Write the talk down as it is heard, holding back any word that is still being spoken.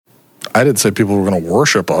I didn't say people were going to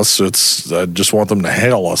worship us. I just want them to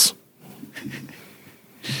hail us.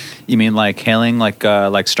 You mean like hailing,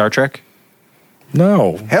 like Star Trek?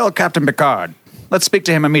 No. Hail Captain Picard. Let's speak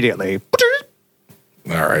to him immediately.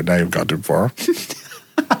 All right, now you've gone too far.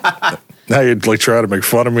 Now you'd like try to make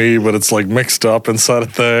fun of me, but it's like mixed up inside a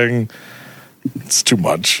thing. It's too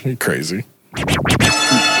much. You're crazy.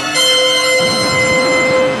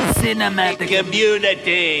 Cinematic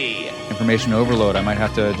community. Information overload. I might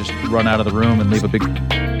have to just run out of the room and leave a big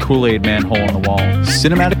Kool-Aid man hole in the wall.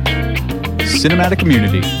 Cinematic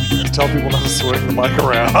community. Tell people not to swing the mic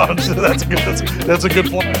around. That's a good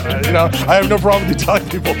plan. I have no problem with you telling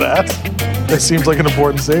people that. That seems like an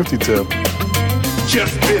important safety tip.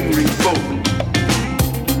 Just been revoked.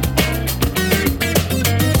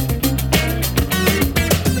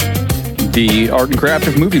 The art and craft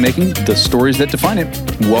of movie making, the stories that define it.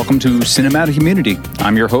 Welcome to Cinematic Community.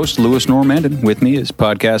 I'm your host, Louis Normandin. With me is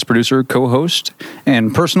podcast producer, co-host,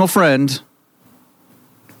 and personal friend,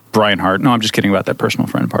 Brian Hart. No, I'm just kidding about that personal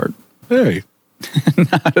friend part. Hey.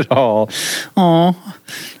 Not at all. Aw.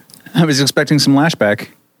 I was expecting some lashback.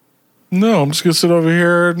 No, I'm just going to sit over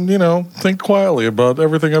here and, think quietly about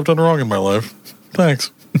everything I've done wrong in my life.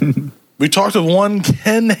 Thanks. We talked with one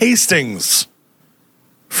Ken Hastings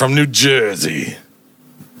from New Jersey.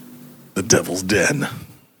 The Devil's Den.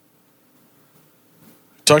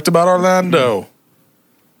 Talked about Orlando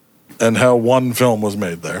and how one film was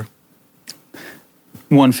made there.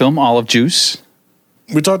 One film, Olive Juice.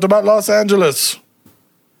 We talked about Los Angeles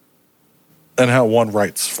and how one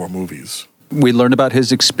writes for movies. We learned about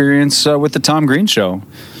his experience with the Tom Green Show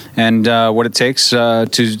and what it takes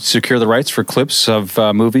to secure the rights for clips of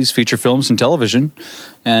movies, feature films, and television,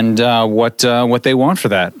 and what they want for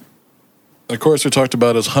that. Of course, we talked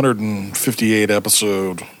about his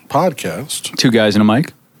 158-episode podcast. Two guys and a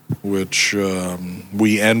mic. Which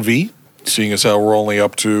we envy, seeing as how we're only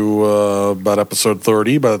up to about episode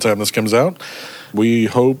 30 by the time this comes out. We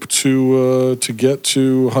hope to get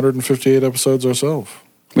to 158 episodes ourselves.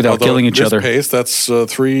 Without killing each other. Pace, that's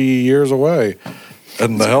 3 years away.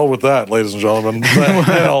 And the hell with that, ladies and gentlemen. The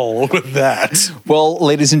hell with that. Well,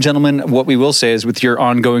 ladies and gentlemen, what we will say is with your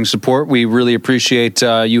ongoing support, we really appreciate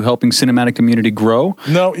you helping Cinematic Community grow.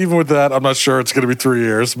 No, even with that, I'm not sure it's going to be 3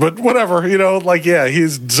 years. But whatever, he's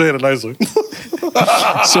saying it nicely.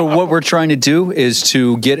 So what we're trying to do is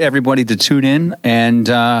to get everybody to tune in and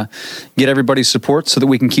get everybody's support so that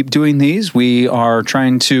we can keep doing these. We are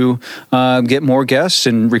trying to get more guests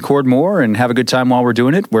and record more and have a good time while we're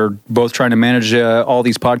doing it. We're both trying to manage all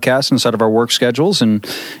these podcasts inside of our work schedules, and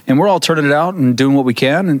we're all turning it out and doing what we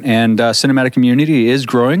can. And Cinematic Community is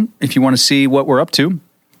growing. If you want to see what we're up to,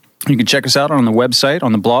 you can check us out on the website,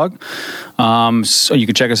 on the blog. So you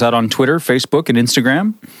can check us out on Twitter, Facebook, and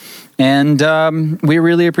Instagram. And we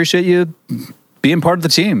really appreciate you being part of the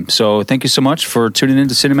team. So thank you so much for tuning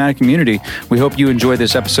into Cinematic Community. We hope you enjoy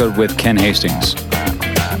this episode with Ken Hastings.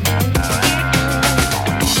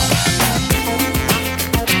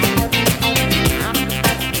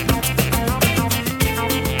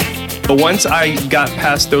 But once I got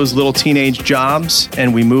past those little teenage jobs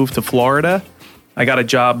and we moved to Florida, I got a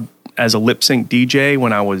job as a lip sync DJ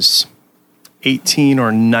when I was 18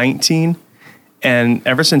 or 19. And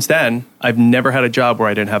ever since then, I've never had a job where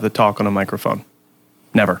I didn't have to talk on a microphone.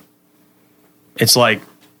 Never. It's like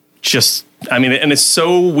and it's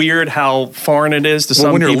so weird how foreign it is to some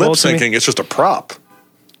people. When you're lip syncing, it's just a prop.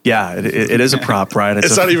 Yeah, it is a prop, right?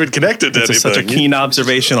 It's not even connected to anything. It's such a keen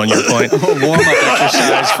observation on your point. Warm-up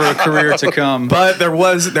exercise for a career to come. But there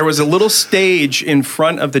was a little stage in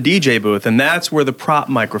front of the DJ booth, and that's where the prop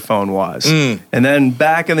microphone was. And then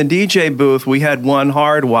back in the DJ booth, we had one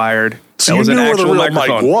hardwired. So that was you knew an where the actual real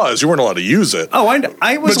microphone. mic was. You weren't allowed to use it. Oh,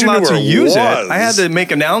 I was allowed to use it. I had to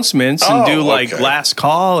make announcements and do last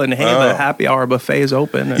call and the happy hour buffet is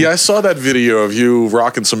open. Yeah, I saw that video of you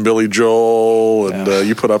rocking some Billy Joel, and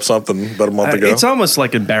you put up something about a month ago. It's almost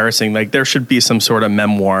like embarrassing. Like there should be some sort of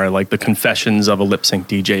memoir, like the confessions of a lip sync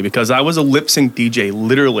DJ, because I was a lip sync DJ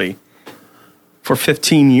literally for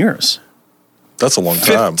 15 years. That's a long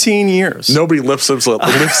time. 15 years. Nobody lip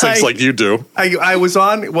syncs like you do. I was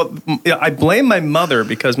on. Well, I blame my mother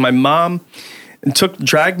because my mom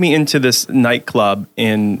dragged me into this nightclub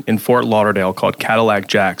in Fort Lauderdale called Cadillac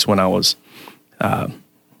Jacks when I was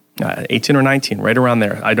 18 or 19, right around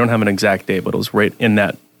there. I don't have an exact date, but it was right in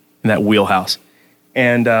that wheelhouse.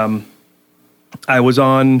 And I was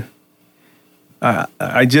on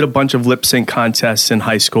I did a bunch of lip sync contests in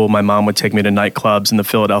high school. My mom would take me to nightclubs in the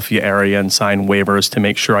Philadelphia area and sign waivers to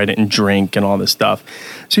make sure I didn't drink and all this stuff.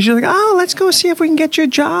 So she's like, oh, let's go see if we can get you a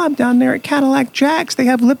job down there at Cadillac Jack's. They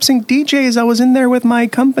have lip sync DJs. I was in there with my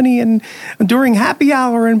company and during happy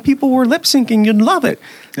hour and people were lip syncing. You'd love it.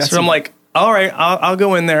 So I'm like, all right, I'll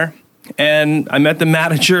go in there. And I met the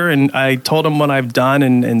manager and I told him what I've done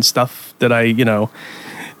and stuff that I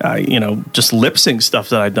just lip sync stuff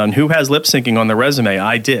that I'd done. Who has lip syncing on their resume?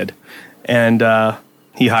 I did. And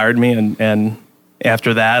he hired me. And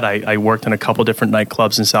after that, I worked in a couple different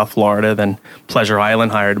nightclubs in South Florida. Then Pleasure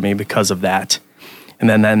Island hired me because of that. And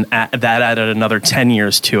then that added another 10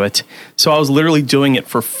 years to it. So I was literally doing it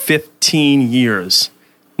for 15 years.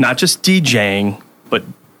 Not just DJing, but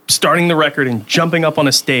starting the record and jumping up on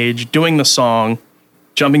a stage, doing the song,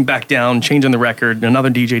 jumping back down, changing the record, another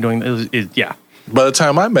DJ doing it. Yeah. By the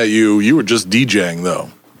time I met you, you were just DJing, though.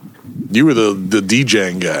 You were the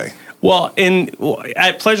DJing guy. Well,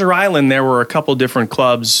 at Pleasure Island, there were a couple different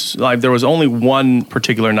clubs. Like there was only one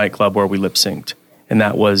particular nightclub where we lip synced, and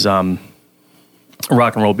that was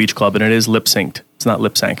Rock and Roll Beach Club, and it is lip synced. It's not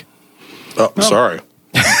lip sync. Oh, sorry.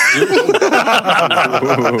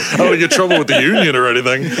 I don't get trouble with the union or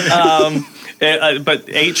anything. But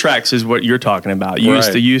 8-Tracks is what you're talking about. You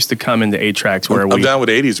used to come into 8-Tracks where I'm down with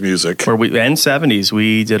 80s music. And 70s.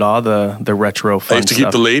 We did all the retro fun stuff. I used to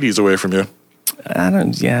keep the ladies away from you. I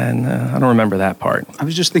don't remember that part. I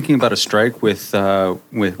was just thinking about a strike with lip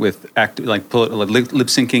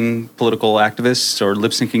syncing political activists or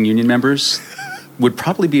lip syncing union members would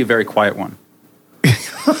probably be a very quiet one.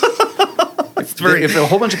 If a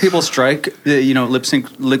whole bunch of people strike, lip sync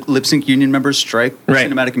union members strike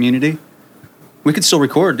cinematic immunity, we could still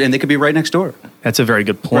record and they could be right next door. That's a very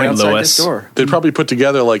good point, Louis. They'd probably put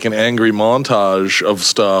together like an angry montage of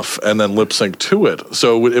stuff and then lip sync to it,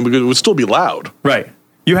 so it would still be loud. Right.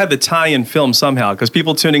 You had the tie-in film somehow, because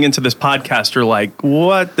people tuning into this podcast are like,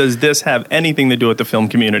 what does this have anything to do with the film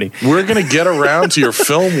community? We're going to get around to your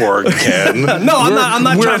film work, Ken. No, I'm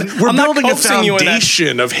not trying to. We're building a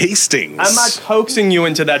foundation of Hastings. I'm not coaxing you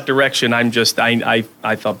into that direction. I'm just, I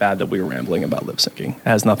felt bad that we were rambling about lip syncing. It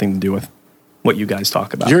has nothing to do with what you guys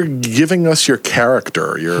talk about. You're giving us your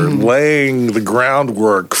character. You're laying the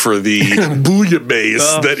groundwork for the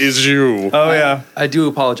bouillabaisse that is you. Oh, yeah. I do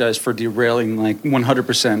apologize for derailing,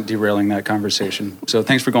 100% derailing that conversation. So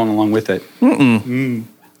thanks for going along with it.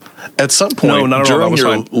 At some point during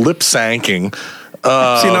your lip sanking... see,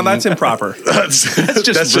 now that's improper. That's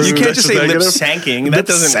just you can't just say negative. lip sanking. Lip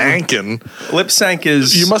sanking. Lip sank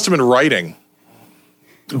is... You must have been writing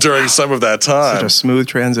during some of that time. Such a smooth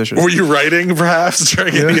transition. Were you writing perhaps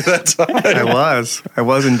during any of that time? I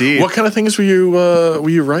was indeed. What kind of things were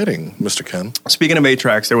you writing, Mr. Ken? Speaking of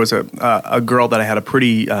 8-Tracks, there was a girl that I had a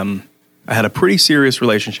pretty serious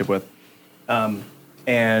relationship with,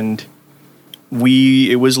 and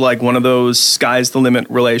it was like one of those sky's the limit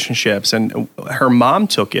relationships, and her mom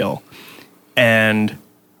took ill, and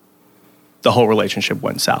the whole relationship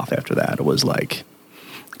went south after that. It was like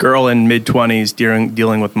girl in mid-20s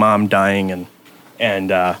dealing with mom dying, and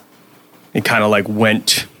it kind of like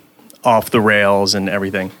went off the rails and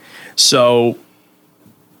everything. So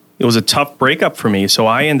it was a tough breakup for me. So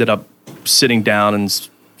I ended up sitting down and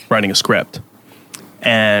writing a script,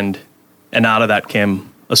 and out of that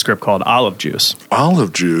came a script called Olive Juice.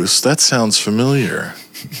 Olive Juice? That sounds familiar.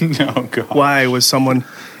 Oh, God. Why? Was someone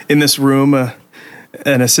in this room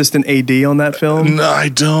an assistant AD on that film? No, I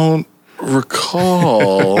don't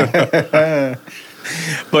recall. But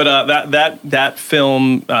that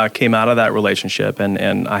film came out of that relationship,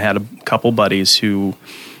 and I had a couple buddies who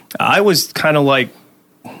I was kind of like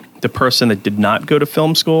the person that did not go to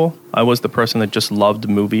film school. I was the person that just loved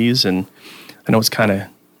movies, and I know it's kind of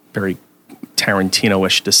very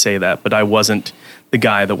Tarantino-ish to say that, but I wasn't the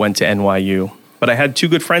guy that went to NYU. But I had two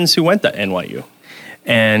good friends who went to NYU,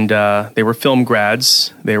 and they were film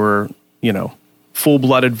grads. They were,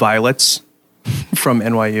 full-blooded Violets from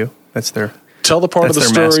NYU. That's their... Tell the part of the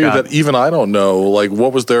story mascot. that even I don't know. Like,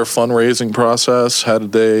 what was their fundraising process? How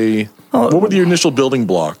did they... what were the initial building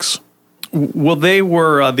blocks? Well, they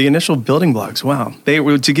were the initial building blocks. Wow. They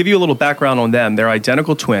were, to give you a little background on them, they're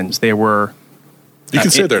identical twins. They were... You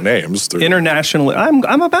can say their names. Internationally... I'm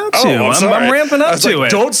about to. I'm ramping up to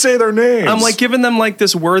it. Don't say their names. I'm like giving them like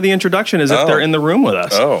this worthy introduction as if they're in the room with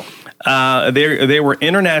us. Oh. They were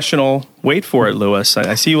international. Wait for it, Louis.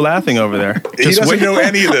 I see you laughing over there. He doesn't know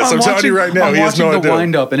any of this. I'm telling you right now. I'm he has no watching the idea.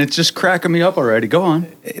 wind up, and it's just cracking me up already. Go on.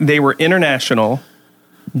 They were international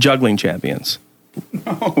juggling champions.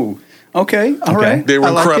 Oh, Okay, all right. They were I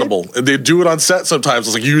like incredible. They do it on set sometimes.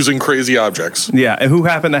 It's like using crazy objects. Yeah, and who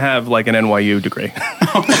happened to have like an NYU degree.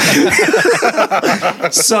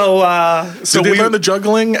 So Did they learn the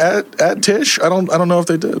juggling at Tisch? I don't know if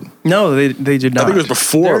they did. no, they did not. I think it was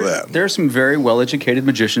before There, that. there are some very well-educated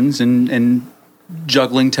magicians and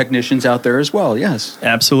juggling technicians out there as well. Yes.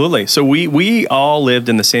 Absolutely. So we all lived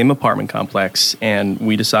in the same apartment complex, and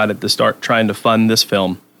we decided to start trying to fund this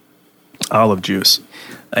film, Olive Juice.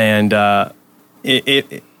 And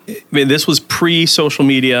this was pre-social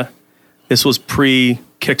media. This was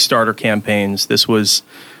pre-Kickstarter campaigns.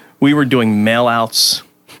 We were doing mail-outs.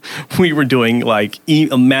 We were doing like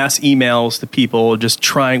mass emails to people, just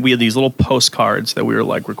trying. We had these little postcards that we were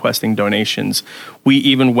like requesting donations. We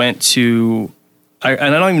even went to, and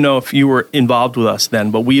I don't even know if you were involved with us then,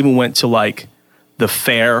 but we even went to like the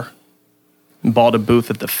fair, bought a booth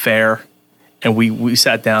at the fair, and we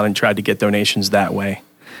sat down and tried to get donations that way.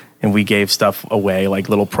 And we gave stuff away, like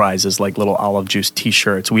little prizes, like little Olive Juice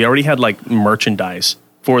T-shirts. We already had like merchandise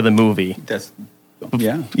for the movie.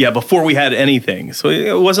 Yeah, before we had anything. So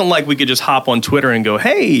it wasn't like we could just hop on Twitter and go,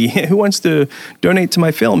 hey, who wants to donate to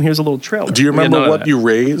my film? Here's a little trailer. Do you remember what you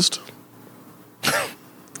raised?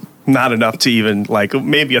 Not enough to even like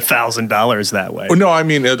maybe $1,000 that way. Oh, no, I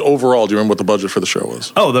mean overall. Do you remember what the budget for the show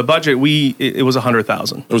was? Oh, the budget, it was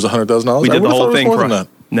 $100,000. It was $100,000. We did the whole thing for that.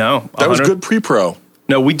 No. That was 100 good pre-pro.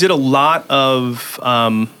 No, we did a lot of,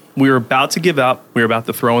 we were about to give up. We were about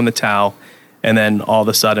to throw in the towel. And then all of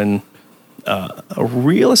a sudden, a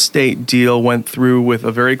real estate deal went through with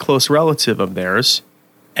a very close relative of theirs.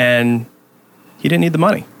 And he didn't need the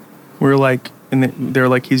money. We were like, and they're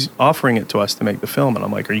like, he's offering it to us to make the film. And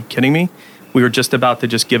I'm like, are you kidding me? We were just about to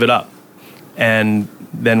just give it up. And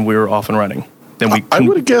then we were off and running. Then I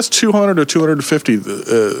would have guessed 200 or 250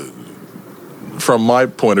 from my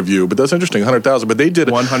point of view, but that's interesting, 100,000. But they did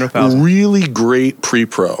 100,000. Really great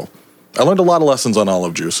pre-pro. I learned a lot of lessons on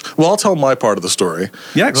Olive Juice. Well, I'll tell my part of the story.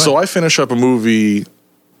 Yeah, go So ahead. I finish up a movie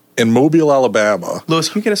in Mobile, Alabama. Lewis,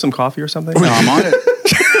 can you get us some coffee or something? No, I'm on it.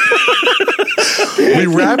 We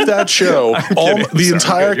wrap that show. kidding. The Sorry.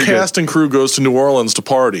 entire You're cast and crew goes to New Orleans to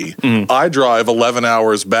party. I drive 11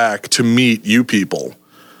 hours back to meet you people.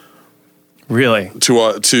 Really?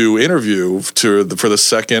 To interview for the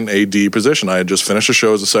second AD position. I had just finished a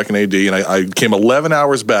show as a second AD, and I came 11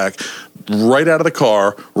 hours back, right out of the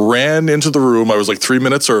car, ran into the room. I was like 3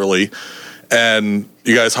 minutes early, and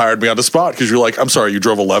you guys hired me on the spot because you're like, I'm sorry, you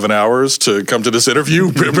drove 11 hours to come to this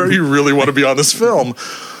interview? You really want to be on this film?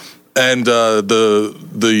 And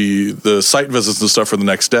the site visits and stuff for the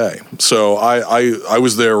next day. So I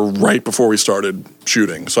was there right before we started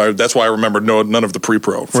shooting. So that's why I remember none of the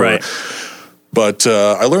pre-pro. Right. But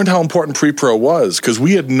I learned how important pre-pro was because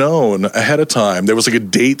we had known ahead of time. There was like a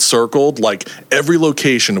date circled, like every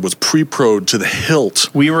location was pre-pro'd to the hilt.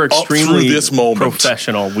 We were up through extremely this moment.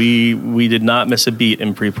 professional. We did not miss a beat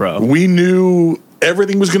in pre-pro. We knew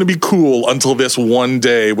everything was going to be cool until this one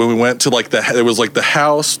day when we went to like it was like the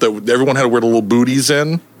house that everyone had to wear the little booties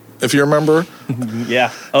in, if you remember.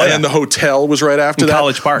 Yeah. Oh, And yeah. then the hotel was right after In that.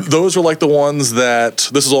 College Park. Those were like the ones that,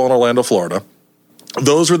 this is all in Orlando, Florida.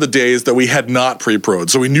 Those were the days that we had not pre-pro'd,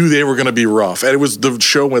 so we knew they were going to be rough. And the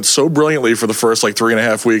show went so brilliantly for the first like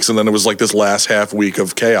 3.5 weeks, and then it was like this last half week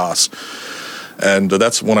of chaos. And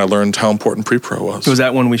that's when I learned how important pre-pro was. Was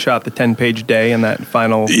that when we shot the 10-page day in that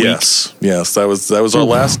final week? Yes, that was our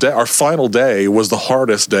last day. Our final day was the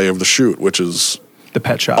hardest day of the shoot, which is The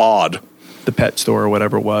pet shop. odd. The pet store or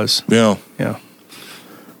whatever it was. Yeah. Yeah.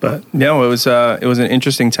 But no, it was an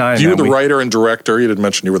interesting time. You were man. the writer and director. You didn't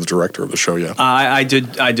mention you were the director of the show yet. I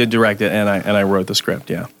did direct it and I wrote the script.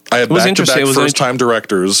 Yeah. I had It was back-to-back interesting. It was first-time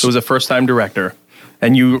directors. It was a first-time director,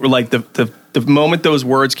 and you were like the moment those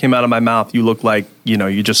words came out of my mouth, you looked like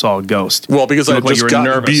you just saw a ghost. Well, because You I looked like just you were got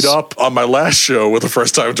nervous. beat up on my last show with a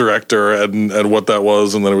first-time director and what that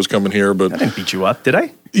was, and then it was coming here. But I didn't beat you up, did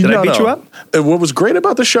I? Did I beat you up? And what was great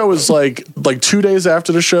about the show is like 2 days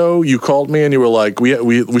after the show, you called me and you were like,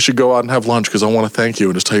 we should go out and have lunch because I want to thank you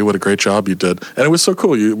and just tell you what a great job you did. And it was so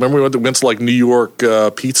cool. You remember we went to like New York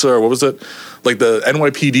pizza, or what was it? Like the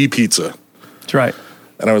NYPD pizza. That's right.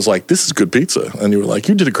 And I was like, this is good pizza. And you were like,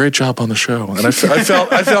 you did a great job on the show. And I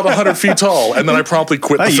felt 100 feet tall. And then I promptly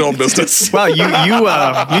quit the film business. Wow,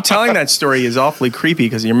 you telling that story is awfully creepy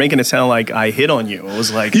because you're making it sound like I hit on you. It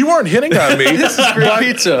was like You weren't hitting on me. This is great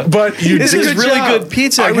pizza. But you this did. is really good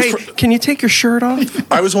pizza. I was Hey, can you take your shirt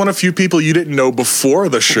off? I was one of few people you didn't know before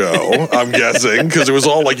the show, I'm guessing, because it was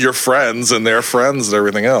all like your friends and their friends and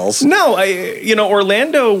everything else. No,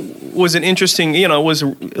 Orlando was an interesting. Was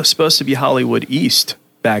supposed to be Hollywood East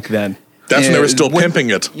back then. That's when they were still when- pimping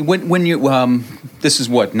it. When you this is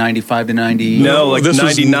what 95 to 90. No, like this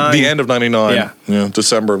 99. was the end of 99. Yeah.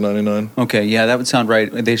 December of 99. Okay, yeah, that would sound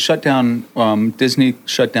right. They shut down. Disney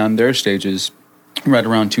shut down their stages right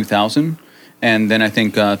around 2000, and then I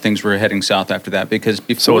think things were heading south after that because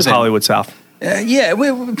before So was then- Hollywood South. Yeah,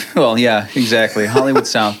 well, yeah, exactly. Hollywood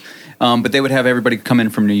South. But they would have everybody come in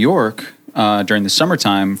from New York during the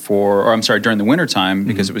summertime during the wintertime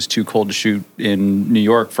because it was too cold to shoot in New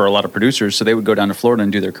York for a lot of producers. So they would go down to Florida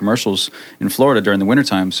and do their commercials in Florida during the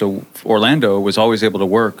wintertime. So Orlando was always able to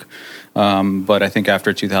work. But I think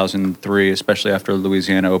after 2003, especially after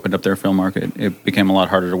Louisiana opened up their film market, it became a lot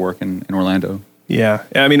harder to work in Orlando. Yeah,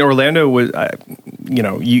 I mean Orlando was,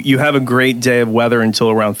 you have a great day of weather until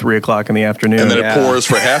around 3:00 in the afternoon, And then Yeah. it pours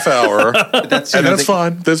for a half hour. That's, And then it's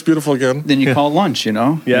fine. That's beautiful again. Then you call lunch, Yeah,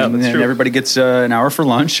 and that's then true. everybody gets an hour for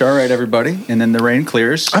lunch. All right, everybody, and then the rain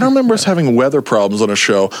clears. I don't remember us having weather problems on a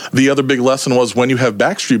show. The other big lesson was when you have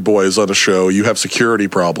Backstreet Boys on a show, you have security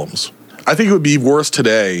problems. I think it would be worse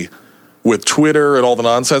today with Twitter and all the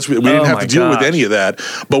nonsense. We didn't have my to deal with gosh. any of that,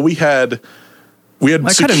 but we had I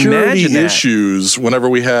could security imagine that. issues whenever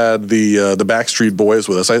we had the Backstreet Boys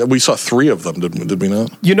with us. We saw 3 of them, did we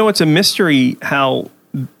not? It's a mystery how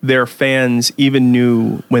their fans even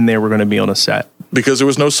knew when they were going to be on a set. Because there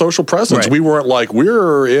was no social presence. Right. We weren't like,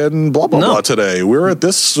 we're in blah, blah, No. blah today. We're at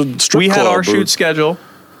this strip We had club. our shoot schedule.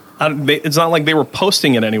 It's not like they were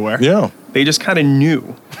posting it anywhere. Yeah. They just kind of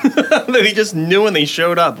knew. They just knew when they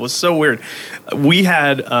showed up. It was so weird. We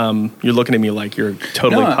had, you're looking at me like you're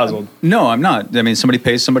totally puzzled. No, I'm not. I mean, somebody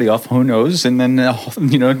pays somebody off, who knows, and then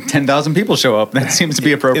 10,000 people show up. That seems to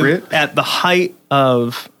be appropriate. At the height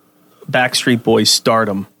of Backstreet Boys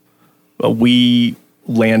stardom, we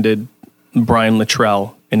landed Brian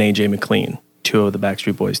Luttrell and AJ McLean, 2 of the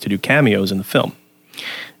Backstreet Boys, to do cameos in the film.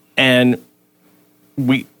 And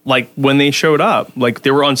we, like, when they showed up, like,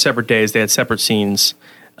 they were on separate days, they had separate scenes.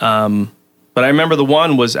 But I remember the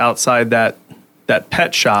one was outside that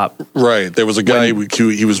pet shop. Right. There was a guy,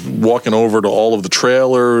 he was walking over to all of the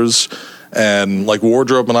trailers, and like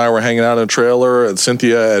Wardrobe and I were hanging out in a trailer, and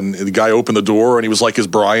Cynthia, and the guy opened the door, and he was like, "Is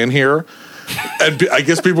Brian here?" And I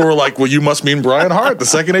guess people were like, "Well, you must mean Brian Hart, the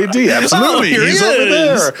second AD." Absolutely, here he he's over is.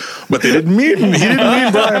 there. But they didn't mean he didn't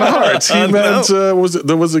mean Brian Hart. He meant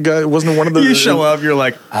there was a guy. Wasn't one of the You show up, you're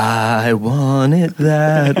like, I want it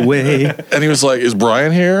that way. And he was like, "Is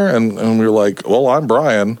Brian here?" And we were like, "Well, I'm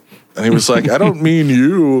Brian." And he was like, "I don't mean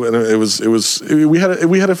you." And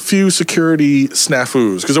we had a few security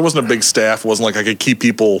snafus because there wasn't a big staff. It wasn't like I could keep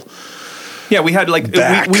people. Yeah, we had like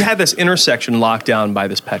Back. we had this intersection locked down by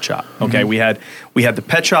this pet shop. Okay, we had the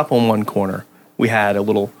pet shop on one corner. We had a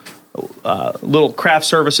little craft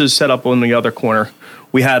services set up on the other corner.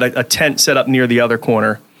 We had a tent set up near the other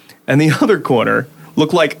corner, and the other corner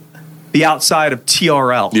looked like the outside of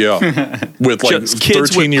TRL. Yeah, with like Just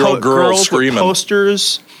kids with 13-year-old girls with screaming.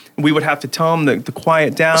 posters. We would have to tell them to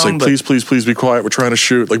quiet down. It's like, but- please be quiet. We're trying to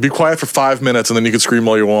shoot. Like, be quiet for 5 minutes, and then you can scream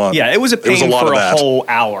all you want. Yeah, it was a pain lot for of a that. whole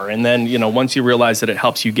hour, and then once you realize that it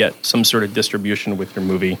helps you get some sort of distribution with your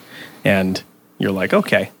movie, and you're like,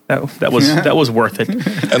 okay, that was worth it.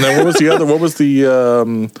 And then what was the other? What was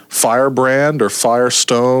the Firebrand or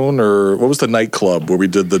Firestone or what was the nightclub where we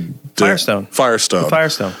did the Firestone.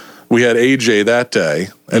 Firestone. We had AJ that day,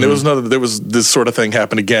 and there was this sort of thing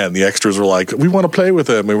happen again. The extras were like, "We want to play with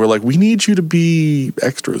him." We were like, "We need you to be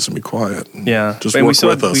extras and be quiet. Yeah, just and work we still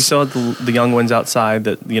with us." we still had the young ones outside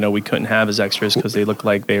that we couldn't have as extras because they looked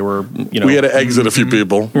like they were We had to exit a few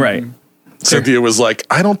people. right. Cynthia was like,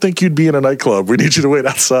 "I don't think you'd be in a nightclub. We need you to wait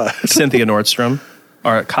outside." Cynthia Nordstrom,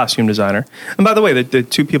 our costume designer, and by the way, the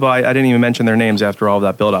 2 people I didn't even mention their names after all of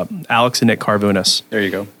that build up. Alex and Nick Carvunas. There you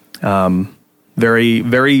go. Very,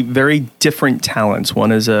 very, very different talents.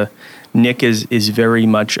 One is Nick is very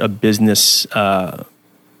much a business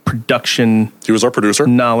production He was our producer.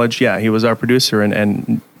 knowledge. Yeah, he was our producer,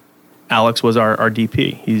 and Alex was our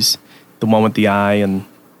DP. He's the one with the eye and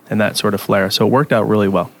that sort of flair. So it worked out really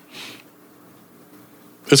well.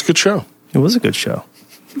 It's a good show. It was a good show.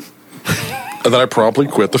 And then I promptly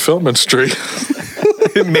quit the film industry.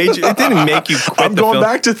 It didn't make you quit I'm the going film.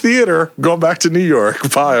 back to theater. Going back to New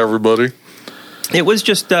York. Bye, everybody. It was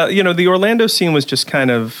just, the Orlando scene was just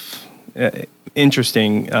kind of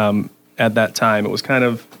interesting at that time. It was kind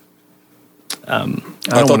of,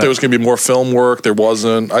 I thought there was going to be more film work. There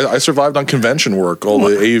wasn't. I survived on convention work, all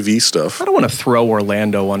the AV stuff. I don't want to throw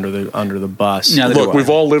Orlando under the bus. No, Look, we've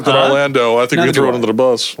all lived in Orlando. I think we Neither can throw do it under the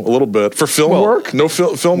bus a little bit. For film Well- work? No,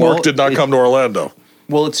 film well, work did not come to Orlando.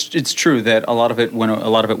 Well, it's true that a lot of it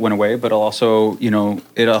went away, but also,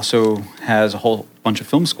 it also has a whole bunch of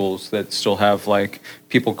film schools that still have like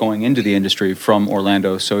people going into the industry from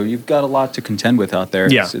Orlando. So you've got a lot to contend with out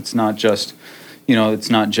there. Yeah. It's not just, it's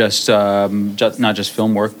not just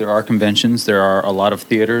film work. There are conventions. There are a lot of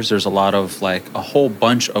theaters. There's a lot of like a whole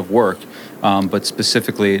bunch of work. But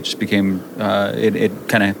specifically, it just became it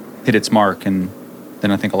kind of hit its mark, and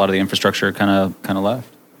then I think a lot of the infrastructure kind of left.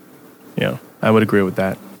 Yeah, I would agree with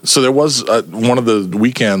that. So there was one of the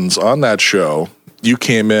weekends on that show. You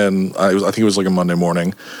came in, I think it was like a Monday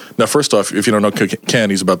morning. Now, first off, if you don't know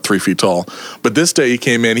Ken, he's about 3 feet tall. But this day he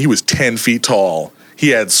came in, he was 10 feet tall. He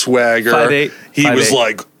had swagger. 5'8". He was 5'8".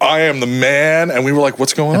 like, I am the man. And we were like,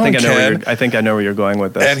 what's going on, Ken? I think I know where you're going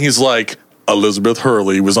with this. And he's like, Elizabeth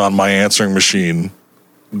Hurley was on my answering machine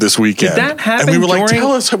this weekend. Did that happen? And we were like, during...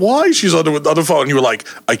 tell us why she's on the phone. And you were like,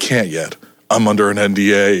 I can't yet. I'm under an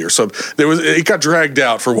NDA or something. It got dragged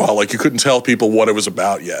out for a while. Like you couldn't tell people what it was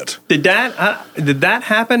about yet. Did that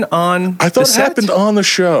happen on? I thought the it set? happened on the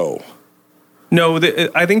show. No,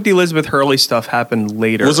 I think the Elizabeth Hurley stuff happened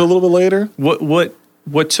later. Was it a little bit later?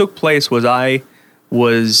 What took place was I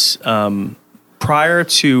was prior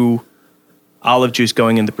to Olive Juice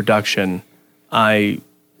going into production, I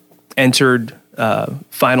entered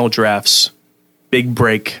Final Draft's big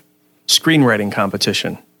break screenwriting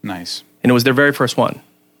competition. Nice. And it was their very first one,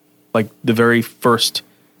 like the very first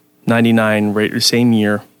 99 same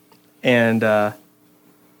year, and I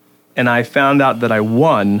found out that I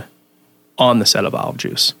won on the set of Olive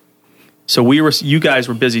Juice. So you guys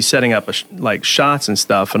were busy setting up shots and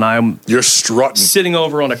stuff, and You're strutting, sitting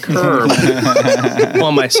over on a curb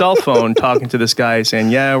on my cell phone talking to this guy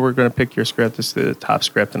saying, "Yeah, we're going to pick your script. This is the top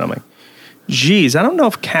script," and I'm like, "Geez, I don't know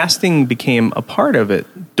if casting became a part of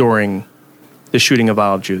it during." The shooting of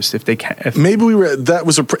Olive Juice. Maybe we were.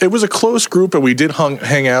 It was a close group, and we did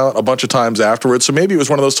hang out a bunch of times afterwards. So maybe it was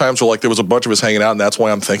one of those times where like there was a bunch of us hanging out, and that's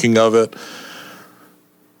why I'm thinking of it.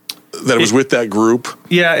 That it was with that group.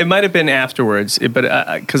 Yeah, it might have been afterwards,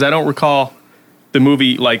 but because I don't recall the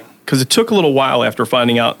movie, because it took a little while after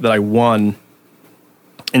finding out that I won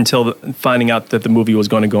until finding out that the movie was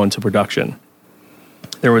going to go into production.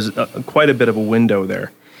 There was quite a bit of a window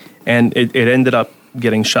there, and it ended up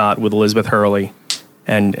getting shot with Elizabeth Hurley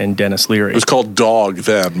and Dennis Leary. It was called Dog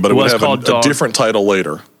then, but it would have a different title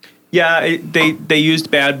later. Yeah, they used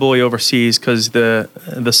Bad Boy overseas because the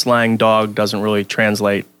slang dog doesn't really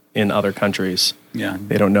translate in other countries. Yeah.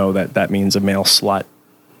 They don't know that means a male slut.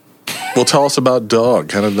 Well, tell us about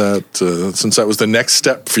Dog. How did that, since that was the next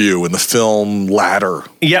step for you in the film ladder?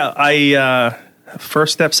 Yeah,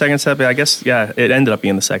 first step, second step, I guess, yeah, it ended up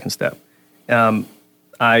being the second step.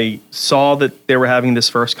 I saw that they were having this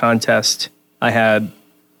first contest. I had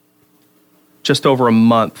just over a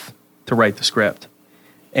month to write the script,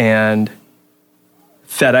 and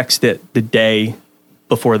FedExed it the day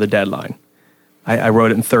before the deadline. I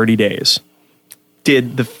wrote it in 30 days.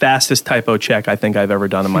 Did the fastest typo check I think I've ever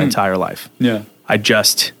done in my entire life. Yeah. I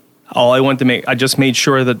just made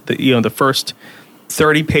sure that the first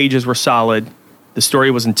 30 pages were solid, the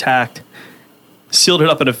story was intact. Sealed it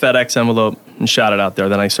up in a FedEx envelope and shot it out there.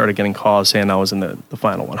 Then I started getting calls saying I was in the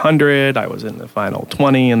final 100, I was in the final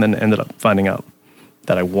 20, and then ended up finding out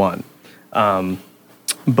that I won.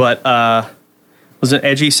 But it was an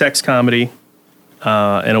edgy sex comedy,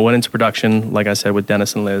 and it went into production, like I said, with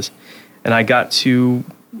Dennis and Liz. And I got to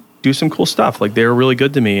do some cool stuff. Like, they were really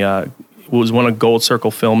good to me. It was one of Gold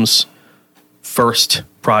Circle Films' first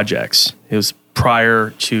projects. It was prior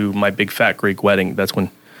to My Big Fat Greek Wedding. That's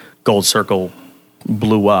when Gold Circle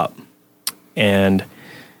blew up, and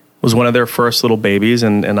was one of their first little babies,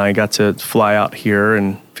 and I got to fly out here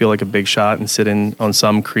and feel like a big shot and sit in on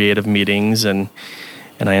some creative meetings, and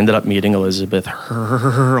I ended up meeting Elizabeth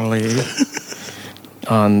Hurley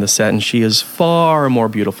on the set, and she is far more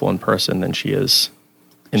beautiful in person than she is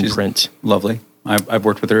in print. Lovely. I've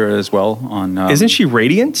worked with her as well on Isn't she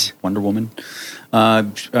radiant? Wonder Woman.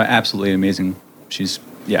 Absolutely amazing. She's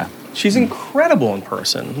incredible in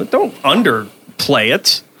person. Don't underplay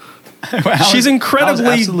it. Well, she's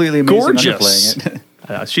incredibly gorgeous.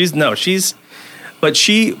 But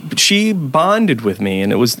she bonded with me,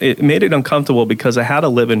 and it made it uncomfortable because I had a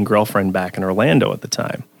live-in girlfriend back in Orlando at the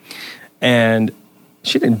time, and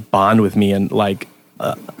she didn't bond with me in like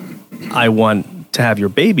I want to have your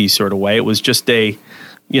baby sort of way. It was just I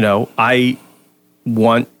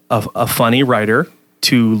want a funny writer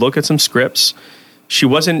to look at some scripts. She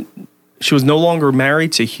was no longer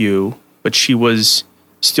married to Hugh, but she was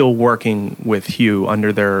still working with Hugh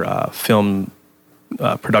under their film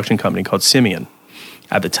production company called Simeon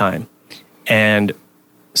at the time. And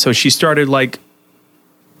so she started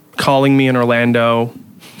calling me in Orlando,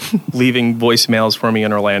 leaving voicemails for me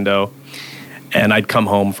in Orlando. And I'd come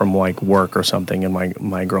home from like work or something, and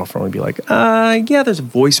my girlfriend would be like, yeah, there's a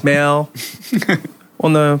voicemail.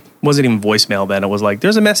 Wasn't even voicemail then. It was like,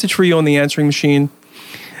 there's a message for you on the answering machine.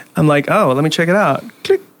 I'm like, oh, let me check it out.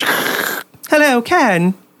 Click. Hello,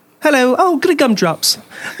 Ken. Hello. Oh, good gumdrops.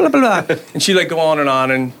 Blah, blah, blah. And she'd like go on,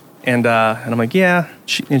 and I'm like, yeah.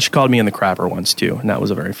 She called me in the crapper once too, and that was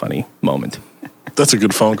a very funny moment. That's a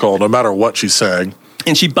good phone call, no matter what she's saying.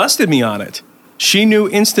 And she busted me on it. She knew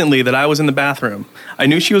instantly that I was in the bathroom. I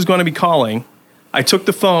knew she was going to be calling. I took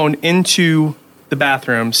the phone into the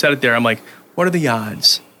bathroom, set it there. I'm like, what are the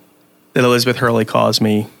odds that Elizabeth Hurley calls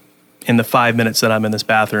me in the 5 minutes that I'm in this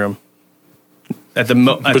bathroom?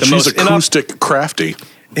 But she's acoustic crafty.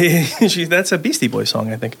 That's a Beastie Boys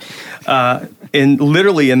song, I think. And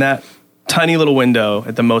literally in that tiny little window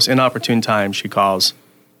at the most inopportune time, she calls.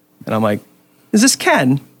 And I'm like, is this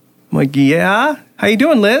Ken? I'm like, yeah. How you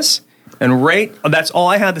doing, Liz? And that's all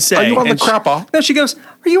I had to say. Are you on the crapper? No, she goes,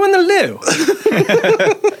 are you in the loo?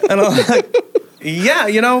 And I'm like,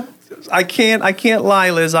 yeah, I can't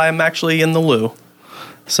lie, Liz. I am actually in the loo.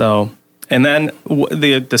 So, and then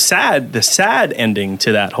the sad ending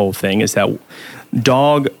to that whole thing is that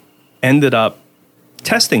Dog ended up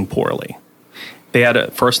testing poorly. They had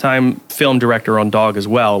a first-time film director on Dog as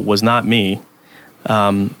well. Was not me.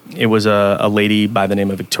 It was a lady by the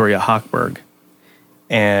name of Victoria Hochberg,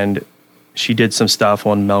 and she did some stuff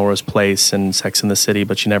on Melrose Place and Sex and the City,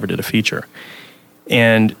 but she never did a feature.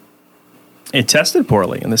 And it tested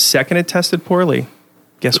poorly. And the second it tested poorly,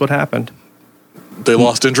 guess what happened? They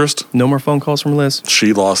lost interest? No more phone calls from Liz.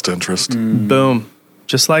 She lost interest. Boom.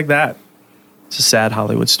 Just like that. It's a sad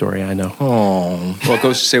Hollywood story, I know. Oh. Well, it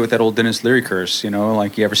goes to say with that old Dennis Leary curse,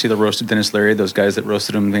 like you ever see the roast of Dennis Leary, those guys that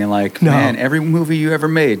roasted him being like, man, every movie you ever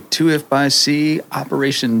made, 2 If by Sea,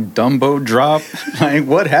 Operation Dumbo Drop, like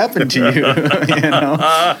what happened to you?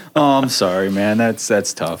 Oh, I'm sorry, man.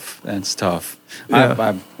 That's tough. That's tough.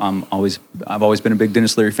 Yeah. I've always been a big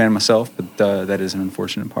Dennis Leary fan myself, but that is an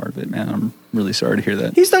unfortunate part of it, man. I'm really sorry to hear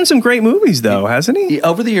that. He's done some great movies, though, hasn't he?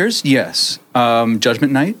 Over the years, yes.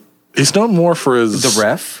 Judgment Night. He's known more for his The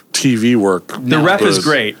Ref TV work. The Ref is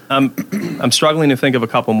great. I'm struggling to think of a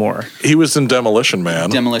couple more. He was in Demolition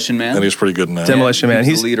Man. And he's pretty good in that. Demolition Man.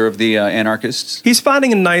 He's the leader of the anarchists. He's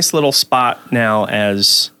finding a nice little spot now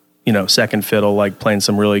as second fiddle, like playing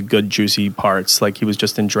some really good juicy parts. Like he was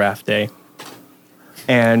just in Draft Day,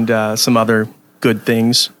 and some other good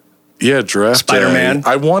things. Yeah, Draft Day. Spider-Man.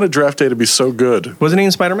 I wanted Draft Day to be so good. Wasn't he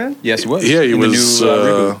in Spider-Man? Yes, he was. Yeah, he was.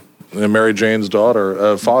 The new, Mary Jane's father,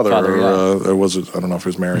 yeah. or was it? I don't know if he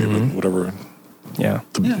was married, but whatever. Yeah.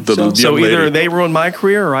 So either they ruined my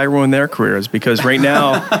career or I ruined their careers, because right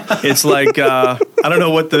now it's like I don't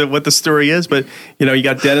know what the story is, but you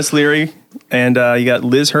got Dennis Leary and you got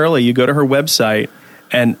Liz Hurley. You go to her website,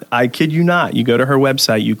 and I kid you not, you go to her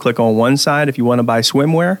website, you click on one side if you want to buy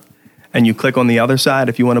swimwear, and you click on the other side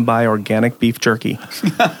if you want to buy organic beef jerky.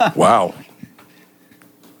 Wow.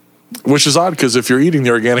 Which is odd, because if you're eating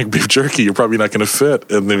the organic beef jerky, you're probably not going to fit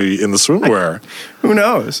in the swimwear. Who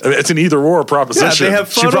knows? I mean, it's an either-or proposition. Yeah, they have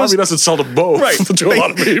photos. She probably doesn't sell to both. Right. To a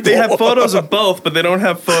lot of people. They have photos of both, but they don't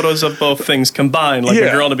have photos of both things combined. Like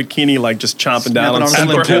a girl in a bikini, like just chomping down on in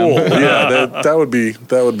the pool. Yeah,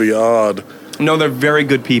 that would be odd. No, they're very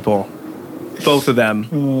good people, both of them,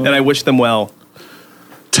 and I wish them well.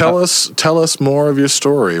 Tell us more of your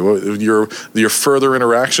story. Your further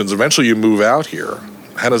interactions. Eventually, you move out here.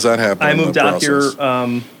 How does that happen? I moved out here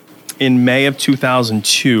in May of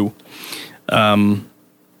 2002,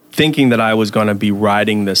 thinking that I was going to be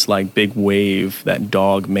riding this like big wave that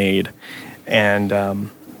Dog made, and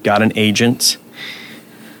got an agent.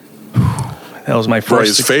 That was my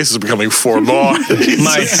first. His face is becoming forlorn.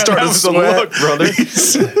 Started to look, brother.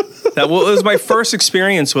 That was my first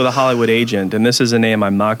experience with a Hollywood agent, and this is a name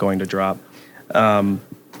I'm not going to drop.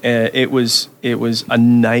 It was a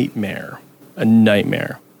nightmare. A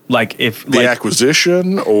nightmare. Like if the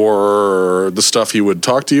acquisition or the stuff he would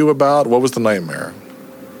talk to you about. What was the nightmare?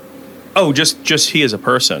 Oh, just he as a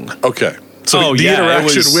person. Okay. So the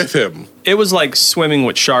interaction with him. It was like swimming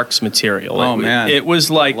with sharks material. Man. It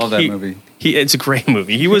was like love that movie. It's a great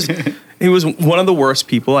movie. He was one of the worst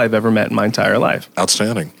people I've ever met in my entire life.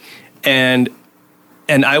 Outstanding. And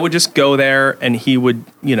I would just go there, and he would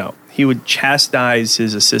chastise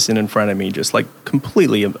his assistant in front of me, just like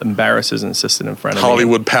completely embarrass his assistant in front of me.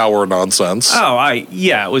 Hollywood power nonsense.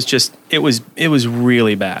 It was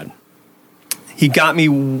really bad. He got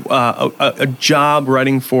me a job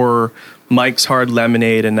writing for Mike's Hard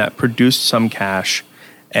Lemonade, and that produced some cash,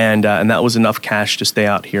 and that was enough cash to stay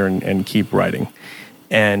out here and keep writing.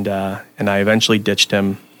 and I eventually ditched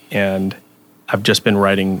him, and I've just been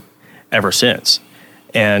writing ever since,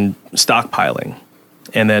 and stockpiling.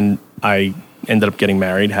 And then I ended up getting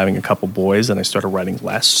married, having a couple boys, and I started writing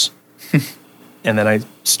less. And then I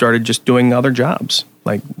started just doing other jobs,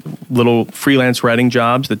 like little freelance writing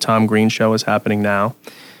jobs. The Tom Green Show is happening now,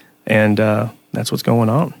 and that's what's going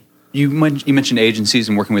on. You mentioned agencies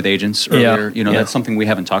and working with agents earlier. Yeah. That's something we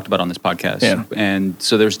haven't talked about on this podcast. Yeah. And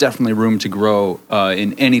so there's definitely room to grow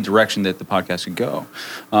in any direction that the podcast could go.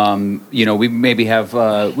 We maybe have,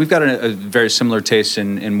 we've got a very similar taste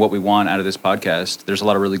in what we want out of this podcast. There's a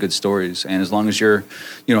lot of really good stories. And as long as you're,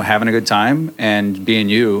 having a good time and being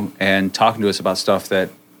you and talking to us about stuff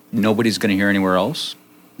that nobody's going to hear anywhere else,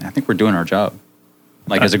 I think we're doing our job,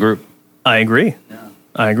 as a group. I agree. Yeah.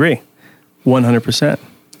 I agree. 100%.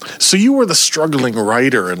 So you were the struggling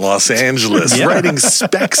writer in Los Angeles, Yeah. writing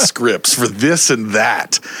spec scripts for this and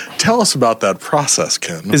that. Tell us about that process,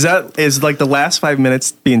 Ken. Is like the last 5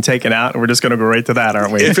 minutes being taken out, and we're just going to go right to that,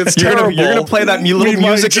 aren't we? If it's you're terrible, you're going to play that little we might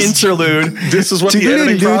music just- interlude. This is what the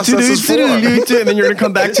editing process is for. And then you're going to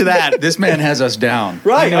come back to that. This man has us down.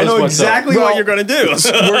 Right, He I knows know what's up. exactly what you're going to do.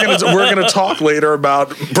 We're gonna talk later about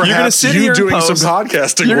perhaps sit you here and doing some post.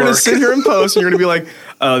 podcasting You're work. going to sit here and post, and you're going to be like,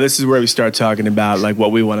 oh, this is where we start talking about like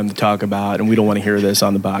what we want them to talk about, and we don't want to hear this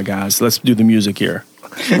on the podcast. Let's do the music here.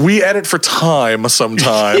 We edit for time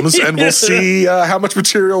sometimes, and we'll see how much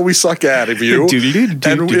material we suck out of you. And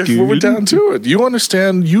if we're down to it, you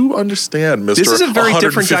understand, Mr. This is a very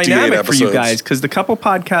different 158 dynamic for you episodes. guys, because the couple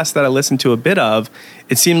podcasts that I listened to a bit of,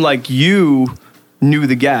 it seemed like you knew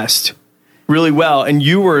the guest really well, and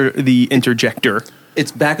you were the interjector.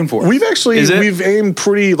 It's back and forth. We've aimed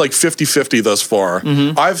pretty like 50-50 thus far.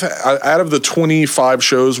 Mm-hmm. Out of the 25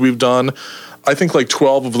 shows we've done, I think like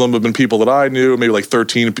 12 of them have been people that I knew, maybe like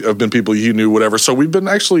 13 have been people you knew, whatever. So we've been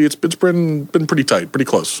actually, it's been pretty tight, pretty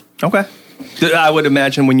close. Okay. I would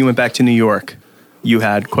imagine when you went back to New York, you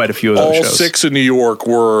had quite a few of those All shows. 6 in New York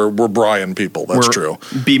were Brian people. That's true.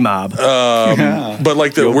 B-Mob. But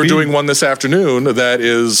like we're doing one this afternoon that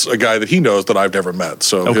is a guy that he knows that I've never met.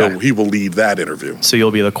 So Okay. he will lead that interview. So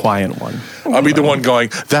you'll be the quiet one. I'll be the one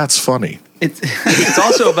going, that's funny. It's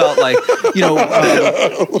also about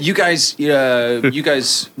you guys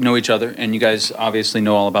know each other, and you guys obviously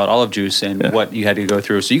know all about Olive Juice and what you had to go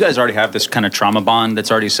through. So you guys already have this kind of trauma bond that's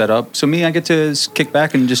already set up. So I get to kick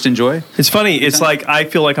back and just enjoy. It's funny. It's like I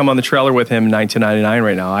feel like I'm on the trailer with him 1999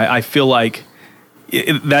 right now. I feel like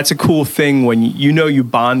that's a cool thing when you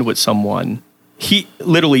bond with someone. He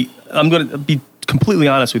literally, I'm going to be completely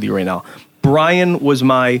honest with you right now. Brian was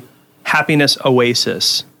my happiness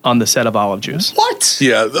oasis on the set of Olive Juice. What?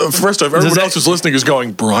 Yeah, first off, everyone else who's listening is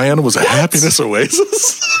going, Brian was a happiness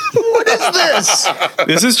oasis? What is this?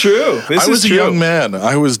 This is true. I was a young man.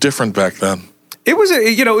 I was different back then. It was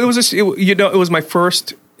it was my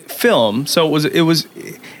first film, so it was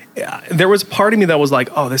there was a part of me that was like,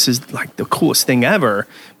 oh, this is like the coolest thing ever,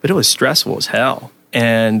 but it was stressful as hell.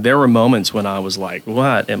 And there were moments when I was like,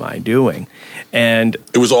 what am I doing? And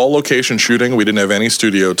it was all location shooting. We didn't have any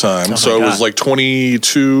studio time. So it was like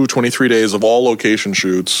 22, 23 days of all location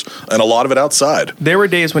shoots, and a lot of it outside. There were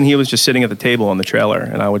days when he was just sitting at the table on the trailer,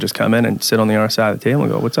 and I would just come in and sit on the other side of the table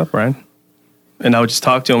and go, what's up, Brian? And I would just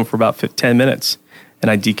talk to him for about 10 minutes. And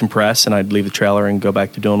I'd decompress, and I'd leave the trailer and go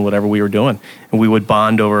back to doing whatever we were doing. And we would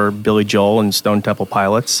bond over Billy Joel and Stone Temple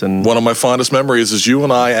Pilots. And one of my fondest memories is you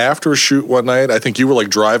and I, after a shoot one night, I think you were like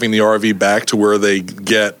driving the RV back to where they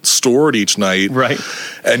get stored each night. Right.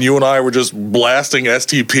 And you and I were just blasting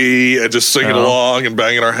STP and just singing along and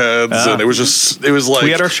banging our heads. And it was like... We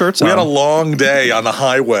had our shirts on. We had a long day on the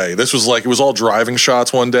highway. This was like, it was all driving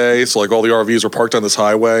shots one day. So like all the RVs were parked on this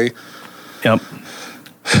highway. Yep.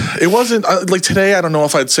 It wasn't like today. I don't know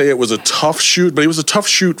if I'd say it was a tough shoot, but it was a tough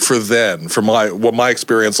shoot for then, for what my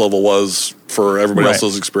experience level was, for everybody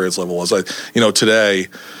else's experience level was. Today,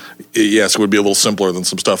 yes, it would be a little simpler than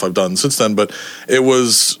some stuff I've done since then, but it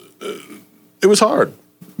was hard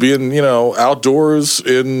being outdoors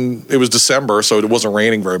it was December, so it wasn't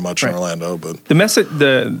raining very much in Orlando. But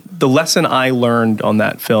the lesson I learned on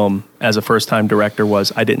that film as a first time director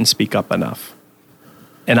was I didn't speak up enough,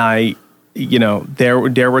 and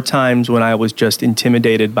there were times when I was just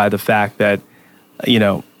intimidated by the fact that,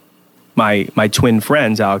 my twin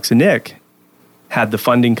friends, Alex and Nick, had the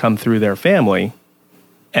funding come through their family,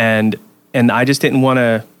 and I just didn't want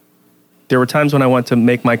to. There were times when I wanted to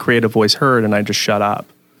make my creative voice heard, and I just shut up,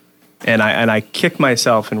 and I kick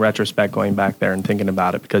myself in retrospect going back there and thinking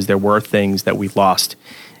about it, because there were things that we lost,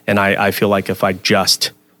 and I feel like if I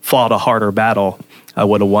just fought a harder battle, I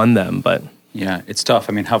would have won them, but. Yeah, it's tough.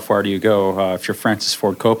 I mean, how far do you go if you're Francis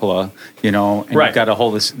Ford Coppola, and Right. you've got to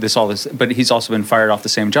hold all this, but he's also been fired off the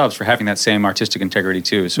same jobs for having that same artistic integrity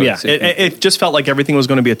too. So Yeah, it just felt like everything was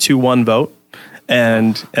going to be a 2-1 vote,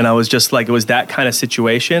 and I was just like, it was that kind of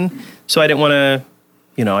situation. So I didn't want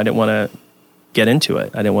to, get into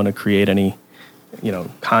it. I didn't want to create any,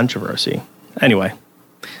 controversy. Anyway,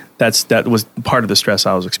 that was part of the stress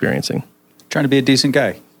I was experiencing. trying to be a decent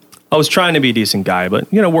guy. I was trying to be a decent guy, but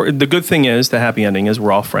the good thing is, the happy ending is,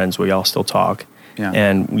 we're all friends. We all still talk, Yeah.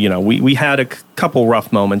 and we had a couple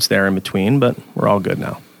rough moments there in between, but we're all good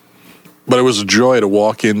now. But it was a joy to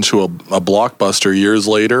walk into a Blockbuster years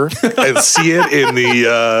later and see it in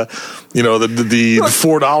the the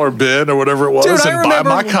 $4 bin or whatever it was, and buy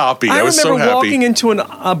my copy. I was so remember happy. walking into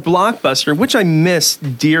a Blockbuster, which I miss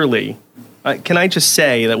dearly. Can I just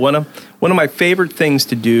say that one of my favorite things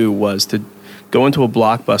to do was to go into a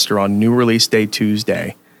Blockbuster on new release day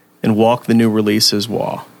Tuesday and walk the new releases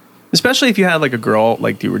wall. Especially if you had like a girl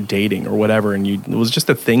like you were dating or whatever, and it was just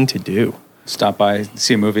a thing to do. Stop by,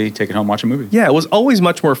 see a movie, take it home, watch a movie. Yeah, it was always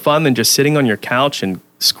much more fun than just sitting on your couch and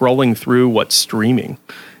scrolling through what's streaming.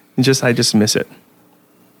 I just miss it.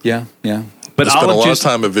 Yeah. But I spent a Olive lot Juice,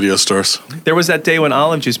 of time at video stores. there was that day when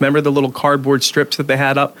Olive Juice, remember the little cardboard strips that they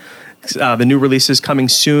had up? The new releases coming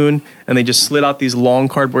soon, and they just slid out these long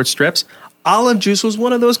cardboard strips. Olive Juice was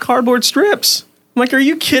one of those cardboard strips. I'm like, are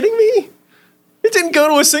you kidding me? It didn't go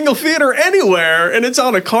to a single theater anywhere, and it's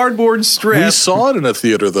on a cardboard strip. We saw it in a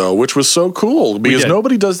theater though, which was so cool because did.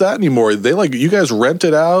 nobody does that anymore. They you guys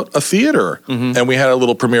rented out a theater, and we had a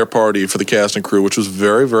little premiere party for the cast and crew, which was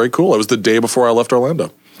very, very cool. It was the day before I left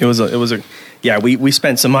Orlando. It was a yeah. We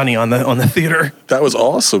spent some money on the theater. That was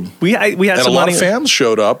awesome. We had And a some lot money. of fans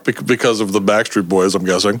showed up because of the Backstreet Boys, I'm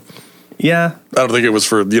guessing. Yeah, I don't think it was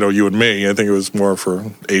for you and me. I think it was more for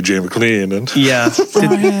AJ McLean and. yeah,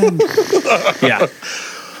 yeah.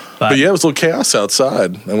 But yeah, it was a little chaos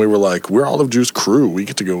outside, and we were like, "We're Olive Juice crew. We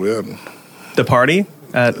get to go in The party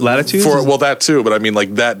at Latitude. well, that too. But I mean,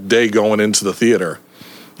 like that day going into the theater,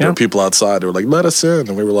 there were people outside. They were like, "Let us in,"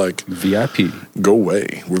 and we were like, VIP. "Go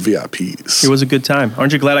away. We're VIPs." It was a good time.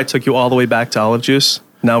 Aren't you glad I took you all the way back to Olive Juice?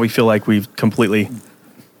 Now we feel like we've completely.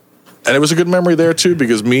 And it was a good memory there too,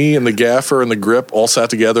 because me and the gaffer and the grip all sat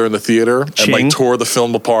together in the theater and Ching. like tore the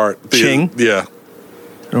film apart. Ching? Yeah.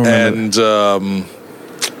 I don't remember. And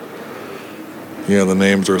yeah, the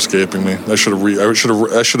names are escaping me. I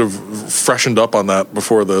should have freshened up on that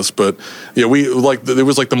before this, but yeah, it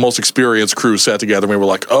was like the most experienced crew sat together and we were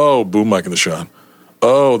like, "Oh, boom mic in the shot.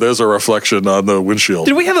 Oh, there's a reflection on the windshield.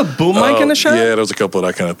 Did we have a boom mic in the shot? Yeah, there was a couple of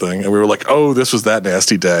that kind of thing. And we were like, "Oh, this was that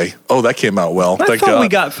nasty day. Oh, that came out well. I Thank thought God." we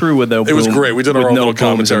got through with no. It was great. We did our own little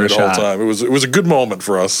commentary the whole shot. time. It was a good moment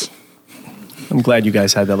for us. I'm glad you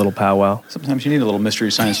guys had that little powwow. Sometimes you need a little Mystery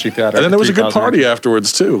Science Street Theater. And then there was a good party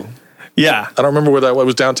afterwards too. Yeah, I don't remember where that was. It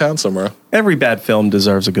was downtown somewhere. every bad film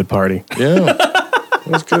deserves a good party. Yeah, it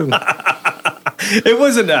was good. It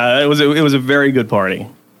wasn't. It was a very good party.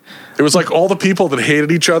 It was like all the people that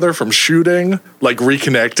hated each other from shooting, like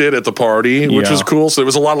reconnected at the party, which Yeah. was cool. So there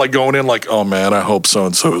was a lot like going in like, "Oh man, I hope so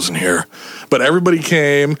and so's in here." But everybody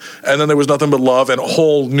came, and then there was nothing but love, and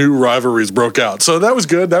whole new rivalries broke out. So that was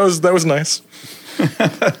good. That was nice.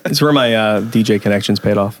 It's where my DJ connections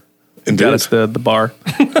paid off. Indeed. Got us the bar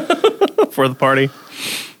for the party.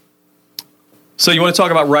 So you want to talk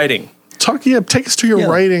about writing? Take us to your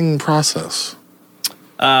writing process.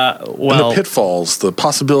 And Well, the pitfalls, the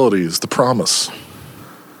possibilities, the promise,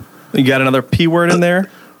 you got another P word in there?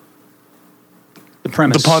 The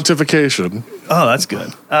premise. the pontification. Oh, that's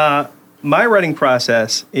good. My writing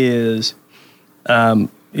process is, I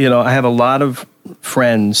have a lot of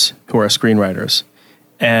friends who are screenwriters,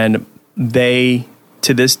 and they,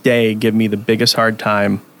 to this day, give me the biggest hard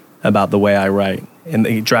time about the way I write, and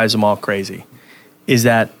it drives them all crazy, is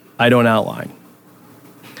that I don't outline.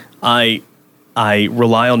 I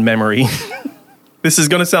rely on memory. This is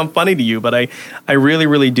going to sound funny to you, but I really,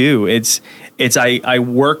 really do. I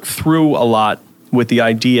work through a lot with the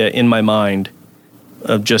idea in my mind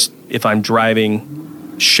of just if I'm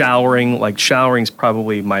driving, showering. Like showering's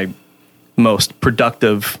probably my most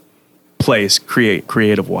productive place,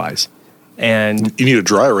 creative wise. And You need a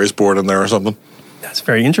dry erase board in there or something. that's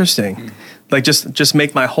very interesting. Like just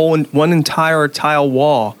make my one entire tile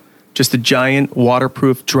wall just a giant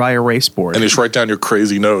waterproof dry erase board. And just write down your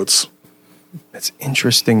crazy notes. That's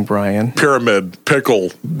interesting, Brian. Pyramid,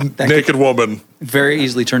 pickle, naked woman. Very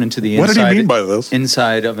easily turn into the What inside. did he mean by this?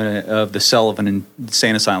 Inside of the cell of an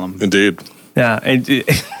insane asylum. Indeed. Yeah. And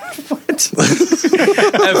what?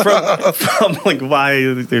 And from like why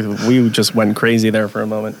we just went crazy there for a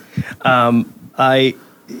moment. I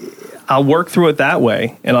I'll work through it that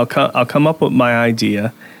way, and I'll come up with my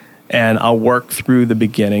idea, and I'll work through the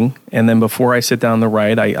beginning, and then before I sit down to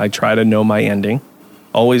write, I try to know my ending.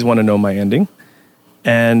 Always want to know my ending,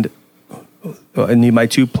 and I need my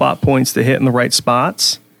 2 plot points to hit in the right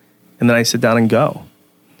spots, and then I sit down and go,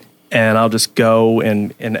 and I'll just go,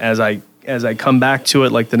 and as I come back to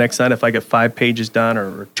it, like the next night, if I get 5 pages done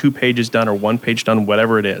or 2 pages done or 1 page done,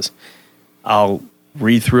 whatever it is, I'll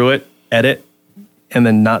read through it, edit, and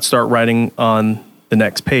then not start writing on the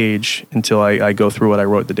next page until I go through what I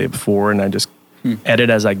wrote the day before, and I just edit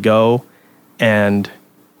as I go. And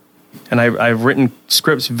I've written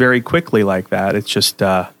scripts very quickly like that. It's just,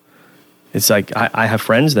 it's like I have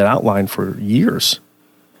friends that outline for years.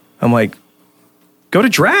 I'm like, go to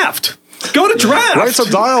draft. Go to draft. Write some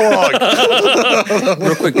dialogue.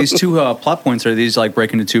 Real quick, these 2 plot points, are these like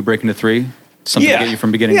break into 2, break into 3? Something to get you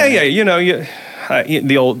from beginning to end? Yeah. You know,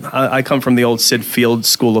 I come from the old Sid Field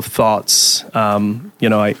school of thoughts. You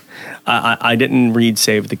know, I didn't read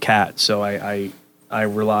Save the Cat, so I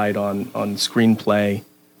relied on screenplay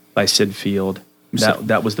by Sid Field.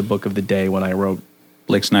 That was the book of the day when I wrote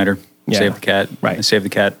Blake Snyder, Yeah. Save the Cat, Right. Save the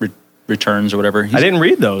Cat Returns or whatever. I didn't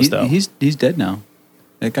read those though. He's dead now.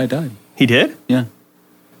 That guy died. He did? Yeah.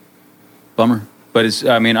 Bummer. But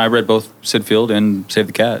I read both Sid Field and Save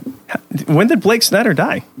the Cat When did Blake Snyder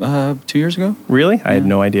die? 2 years ago. Really? I had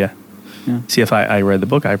no idea. Yeah. See, if I read the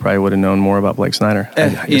book, I probably would have known more about Blake Snyder. I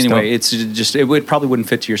just Anyway, don't- it's just it probably wouldn't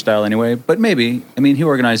fit to your style anyway. But maybe he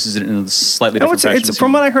organizes it in a slightly No, different fashion. it's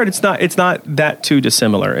from what I heard, it's not that too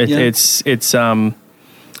dissimilar. Yeah. It's it's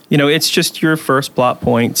just your first plot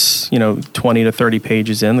points. 20 to 30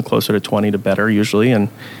 pages in. The closer to 20, the better usually, and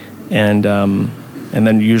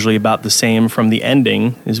then usually about the same from the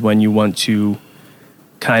ending is when you want to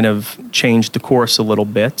kind of change the course a little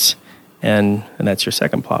bit, and that's your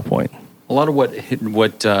second plot point. A lot of what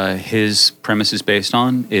his premise is based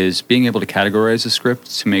on is being able to categorize a script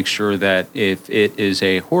to make sure that if it is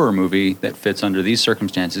a horror movie that fits under these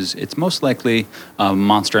circumstances, it's most likely a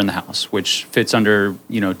monster in the house, which fits under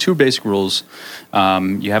 2 basic rules.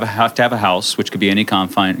 You have to have a house, which could be any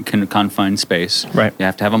confined space. Right. You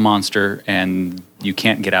have to have a monster, and you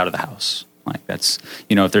can't get out of the house. Like that's,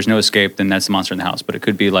 if there's no escape, then that's the monster in the house. But it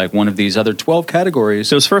could be like one of these other 12 categories.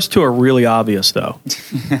 Those first 2 are really obvious, though.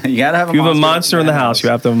 You gotta have If you have a monster in the house, you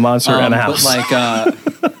have to have a monster in a house. But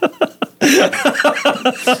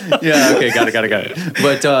yeah, okay, got it.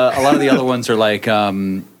 But a lot of the other ones are like,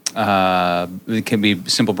 it can be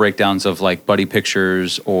simple breakdowns of like buddy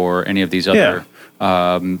pictures or any of these other,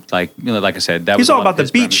 like I said, that He's was all a lot about of the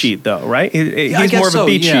his beat premise. sheet, though, right? I He's guess more of a so,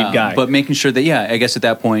 beat yeah, sheet guy. but making sure that, I guess at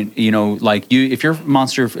that point, like if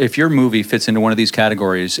your movie fits into one of these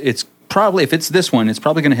categories, it's probably, if it's this one, it's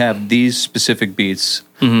probably going to have these specific beats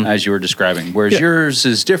as you were describing. Whereas yours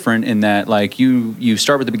is different in that, like you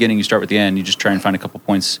start with the beginning, you start with the end, you just try and find a couple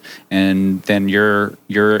points, and then you're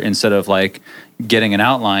instead of like getting an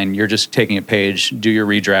outline, you're just taking a page, do your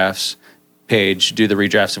redrafts. Do the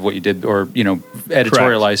redrafts of what you did, or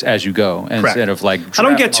editorialize as you go, instead of like. I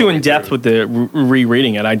don't get too in depth with the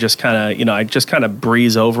rereading it. I just kind of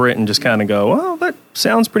breeze over it and just kind of go, well, that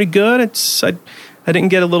sounds pretty good. I didn't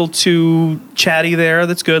get a little too chatty there.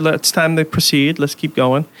 That's good. It's time to proceed. Let's keep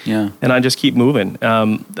going. Yeah. And I just keep moving.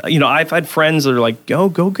 I've had friends that are like, go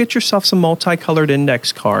get yourself some multicolored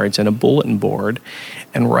index cards and a bulletin board,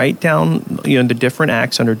 and write down the different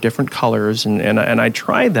acts under different colors. And I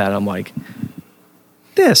tried that. I'm like,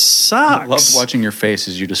 this sucks. I loved watching your face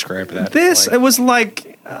as you described that. It was like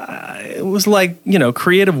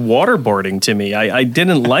creative waterboarding to me. I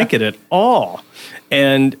didn't like it at all.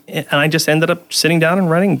 And I just ended up sitting down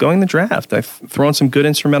and going the draft. I've thrown some good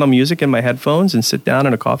instrumental music in my headphones and sit down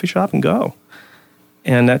in a coffee shop and go.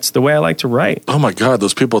 And that's the way I like to write. Oh my God,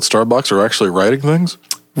 those people at Starbucks are actually writing things?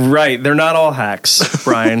 Right. They're not all hacks,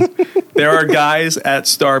 Brian. There are guys at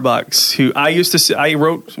Starbucks who I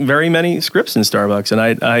wrote very many scripts in Starbucks,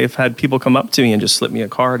 and I've had people come up to me and just slip me a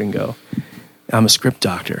card and go, I'm a script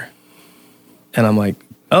doctor. And I'm like,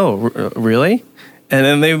 oh, really? And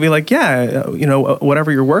then they would be like, yeah,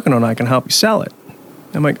 whatever you're working on, I can help you sell it.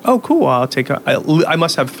 I'm like, oh, cool. I'll take I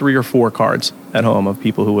must have 3 or 4 cards at home of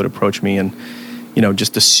people who would approach me and,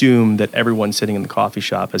 just assume that everyone sitting in the coffee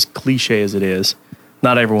shop, as cliche as it is,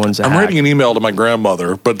 not everyone's a I'm hack. writing an email to my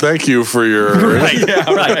grandmother, but thank you for your... Right,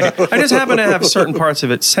 yeah, right. I just happen to have certain parts of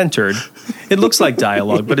it centered. It looks like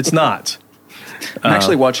dialogue, but it's not. I'm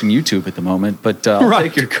actually watching YouTube at the moment, but I'll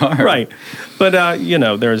take your card. Right. But,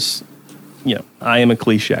 there's, I am a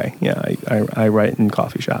cliche. Yeah, I write in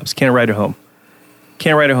coffee shops. Can't write at home.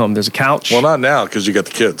 There's a couch. Well, not now, because you got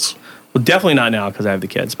the kids. Well, definitely not now because I have the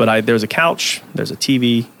kids. But there's a couch, there's a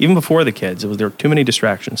TV. Even before the kids, there were too many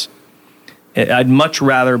distractions. I'd much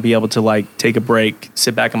rather be able to like take a break,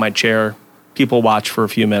 sit back in my chair, people watch for a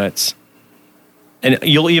few minutes, and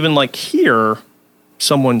you'll even like hear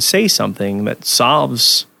someone say something that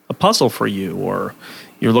solves a puzzle for you, or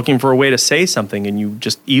you're looking for a way to say something and you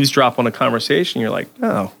just eavesdrop on a conversation. You're like,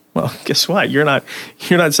 oh, well, guess what? You're not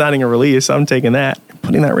signing a release. I'm taking that,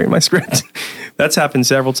 putting that right in my script. That's happened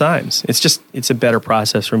several times. It's a better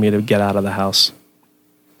process for me to get out of the house.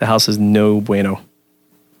 The house is no bueno.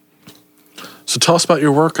 So tell us about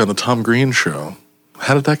your work on the Tom Green Show.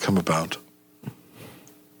 How did that come about?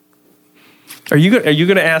 Are you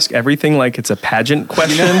going to ask everything like it's a pageant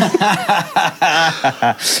question?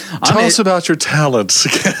 Tell us about your talents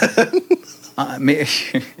again.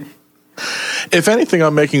 If anything,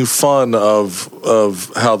 I'm making fun of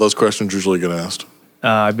how those questions usually get asked.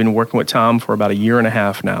 I've been working with Tom for about 1.5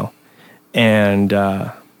 years now. And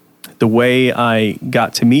the way I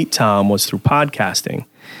got to meet Tom was through podcasting.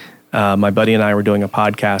 My buddy and I were doing a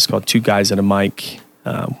podcast called Two Guys at a Mic.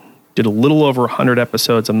 Did a little over 100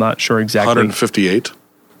 episodes. I'm not sure exactly. 158.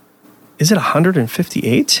 Is it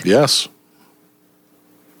 158? Yes.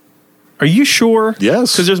 Are you sure?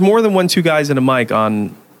 Yes. Because there's more than Two Guys at a Mic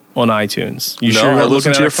on iTunes. You sure? I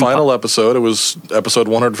listened to your final episode. It was episode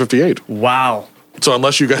 158. Wow. So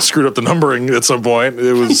unless you guys screwed up the numbering at some point,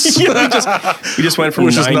 it was we just went from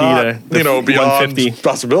 90 to beyond 150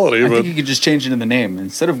 possibility. I think you could just change it in the name.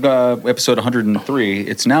 Instead of episode 103,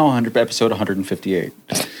 it's now episode 158.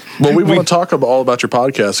 Well, we want to talk all about your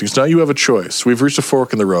podcasting. So now you have a choice. We've reached a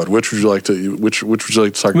fork in the road. Which would you like to talk about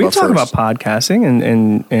first? We can talk about podcasting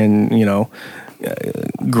and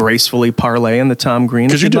gracefully parlay in the Tom Green.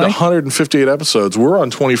 Because you did 158 episodes. We're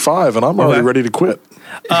on 25, and I'm already ready to quit.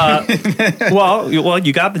 Well,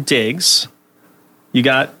 you got the digs. You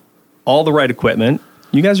got all the right equipment.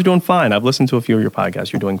 You guys are doing fine. I've listened to a few of your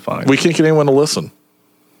podcasts. You're doing fine. We can't get anyone to listen.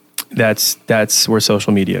 That's where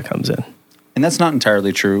social media comes in. And that's not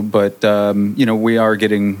entirely true, but we're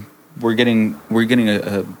getting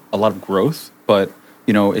a lot of growth. But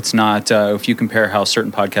it's not if you compare how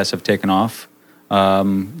certain podcasts have taken off.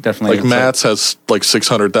 Definitely, like Matt's has like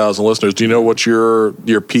 600,000 listeners. Do you know what your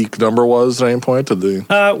peak number was at any point? It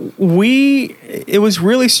was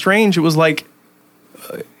really strange. It was like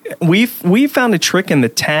we found a trick in the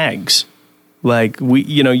tags. Like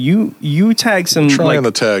you tag some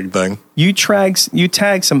the tag thing. You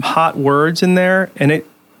tag some hot words in there, and it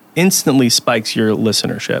instantly spikes your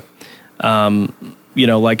listenership.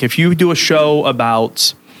 Like if you do a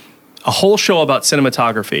whole show about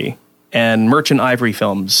cinematography and Merchant Ivory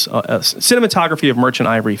films, cinematography of Merchant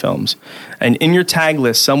Ivory films, and in your tag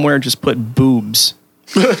list somewhere just put boobs.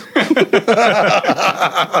 We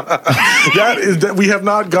have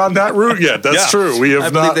not gone that route yet. That's true. We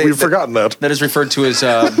have not. We've forgotten that. That is referred to as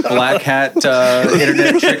black hat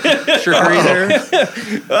internet trickery there.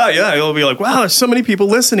 Oh yeah, it'll be like, wow, there's so many people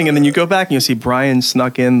listening, and then you go back and you see Brian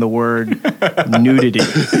snuck in the word nudity.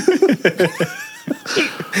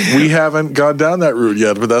 We haven't gone down that route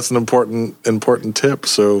yet, but that's an important tip.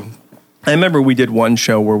 So, I remember we did one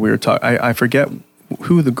show where we were talking. I forget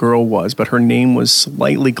who the girl was, but her name was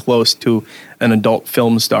slightly close to an adult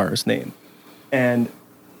film star's name, and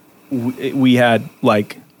we had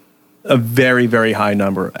like a very, very high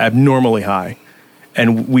number, abnormally high,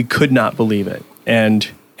 and we could not believe it. And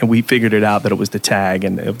we figured it out that it was the tag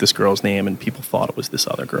and of this girl's name, and people thought it was this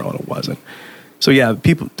other girl, and it wasn't. So yeah,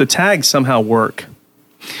 the tags somehow work.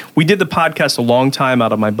 We did the podcast a long time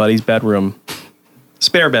out of my buddy's bedroom,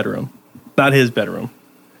 spare bedroom, not his bedroom,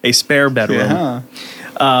 a spare bedroom. Yeah.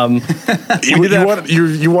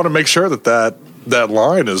 You want to make sure that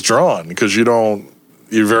line is drawn because you're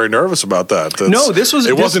very nervous about that.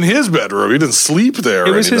 Wasn't his bedroom. He didn't sleep there.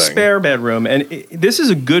 It was his spare bedroom, and this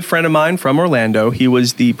is a good friend of mine from Orlando. He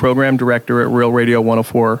was the program director at Real Radio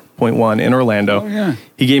 104.1 in Orlando. Oh, yeah.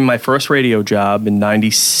 He gave me my first radio job in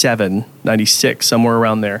 97, 96, somewhere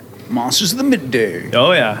around there. Monsters of the Midday.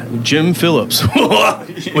 Oh yeah, Jim Phillips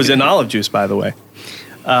was in Olive Juice, by the way,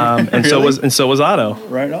 and Really? so was Otto.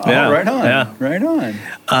 Right on. Yeah. Right on. Yeah. Right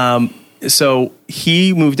on. So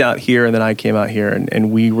he moved out here, and then I came out here,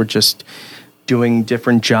 and we were just doing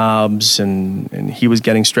different jobs, and he was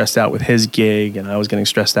getting stressed out with his gig, and I was getting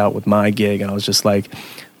stressed out with my gig, and I was just like,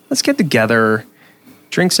 let's get together,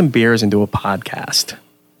 drink some beers, and do a podcast.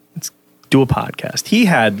 Let's do a podcast. He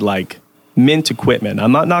had like mint equipment.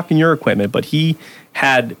 I'm not knocking your equipment, but he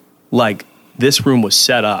had like, this room was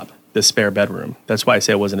set up, the spare bedroom. That's why I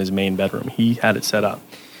say it wasn't his main bedroom. He had it set up.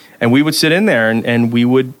 And we would sit in there, and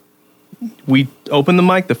we'd open the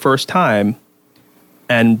mic the first time,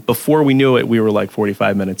 And before we knew it, we were like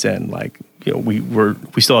 45 minutes in. Like, you know,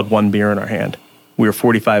 we still had one beer in our hand. We were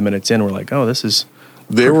 45 minutes in. We're like, oh, this is.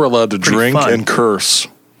 They were allowed to drink fun. and curse.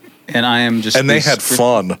 And I am just. And they had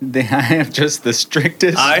fun. I am just the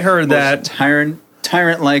strictest. I heard that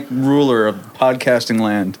tyrant-like ruler of podcasting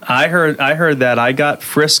land. I heard that I got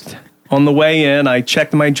frisked on the way in. I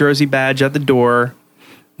checked my Jersey badge at the door.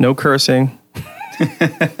 No cursing.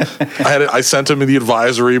 I sent him the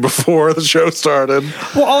advisory before the show started.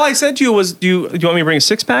 Well, all I said to you was, do you want me to bring a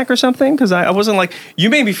 6-pack or something? Because I wasn't like,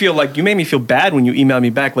 you made me feel bad when you emailed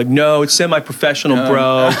me back. Like, no, it's semi-professional,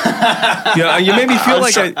 bro. You made me feel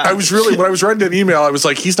like I was really, when I was writing that email, I was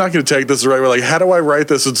like, he's not going to take this the right way. Like, how do I write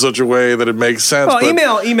this in such a way that it makes sense? Well,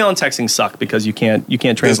 but email and texting suck because you can't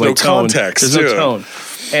translate there's no tone. context. There's no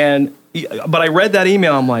tone. But I read that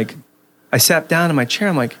email. I'm like, I sat down in my chair.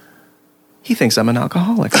 I'm like, he thinks I'm an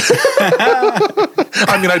alcoholic.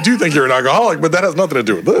 I mean, I do think you're an alcoholic, but that has nothing to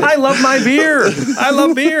do with this. I love my beer. I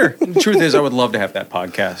love beer. The truth is, I would love to have that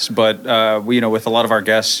podcast, but we, with a lot of our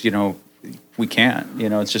guests, we can't.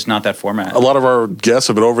 It's just not that format. A lot of our guests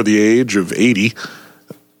have been over the age of 80,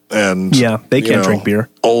 and yeah, they can't drink beer.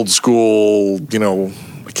 Old school,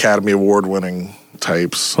 Academy Award winning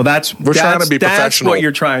types. Well, we're trying to be professional. What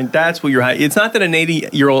you're trying. That's what you're. It's not that an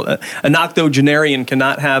 80-year-old, an octogenarian,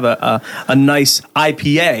 cannot have a nice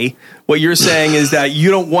IPA. What you're saying is that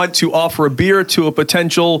you don't want to offer a beer to a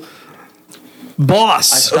potential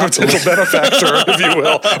boss, a potential benefactor, if you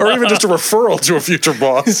will, or even just a referral to a future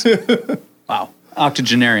boss. Wow,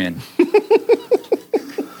 octogenarian.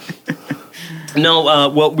 No,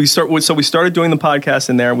 well, we started doing the podcast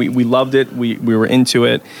in there. We loved it. We were into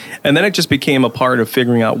it, and then it just became a part of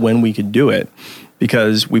figuring out when we could do it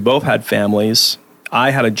because we both had families.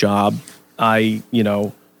 I had a job. I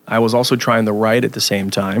was also trying to write at the same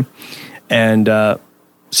time, and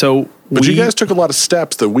so. But you guys took a lot of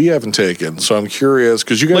steps that we haven't taken, so I'm curious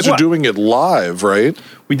because you guys are doing it live, right?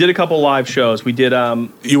 We did a couple live shows. We did.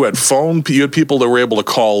 You had people that were able to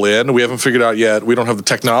call in. We haven't figured out yet. We don't have the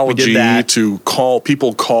technology to call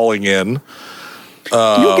people calling in.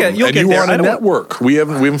 You'll get you there. are on a network. We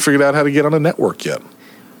haven't figured out how to get on a network yet.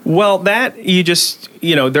 Well, that you just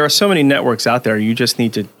there are so many networks out there. You just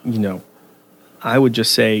need to I would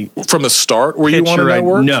just say from the start. Were you on a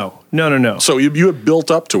network? No. So you had built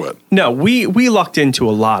up to it. No, we lucked into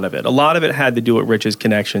a lot of it. A lot of it had to do with Rich's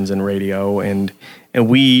connections in radio, and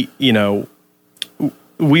we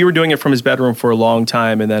we were doing it from his bedroom for a long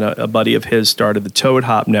time, and then a buddy of his started the Toad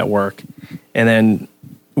Hop Network, and then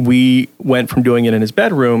we went from doing it in his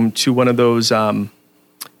bedroom to one of those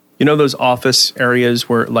those office areas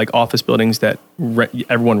where like office buildings that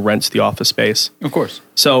everyone rents the office space. Of course.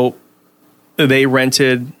 So they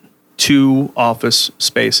rented 2 office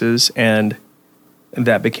spaces, and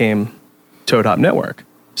that became Toad Hop Network.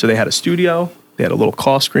 So they had a studio, they had a little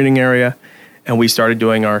call screening area, and we started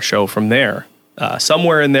doing our show from there.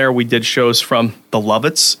 Somewhere in there, we did shows from the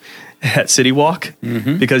Lovitz at City Walk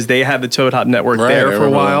because they had the Toad Hop Network there for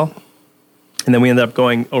a while. And then we ended up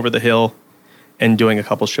going over the hill and doing a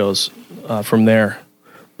couple shows from there.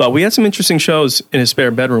 But we had some interesting shows in his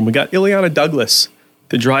spare bedroom. We got Ileana Douglas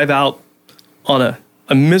to drive out on a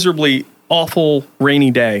miserably awful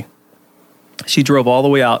rainy day. She drove all the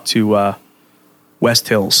way out to West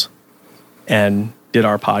Hills and did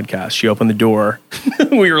our podcast. She opened the door.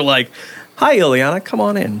 We were like, "Hi, Ileana, come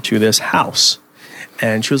on in to this house."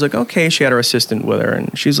 And she was like, "Okay." She had her assistant with her,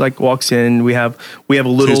 and she's like, walks in. We have a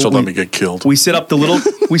little. Please don't let me get killed. We set up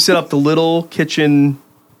the little kitchen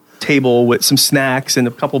table with some snacks and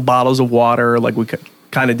a couple bottles of water. Like we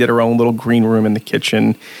kind of did our own little green room in the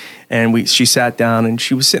kitchen. And she sat down and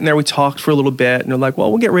she was sitting there. We talked for a little bit, and they're like, "Well,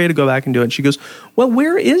 we'll get ready to go back and do it." And she goes, "Well,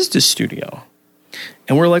 where is the studio?"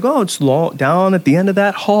 And we're like, "Oh, it's down at the end of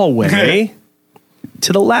that hallway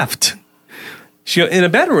to the left." She in a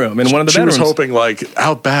bedroom, in one of the bedrooms. She was hoping, like,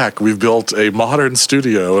 out back, we've built a modern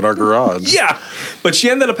studio in our garage. Yeah, but she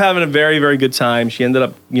ended up having a very, very good time. She ended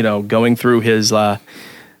up, going through his.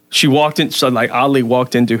 She oddly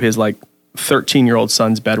walked into his 13-year-old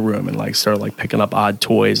son's bedroom and started picking up odd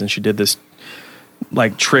toys, and she did this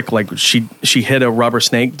trick she hid a rubber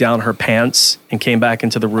snake down her pants and came back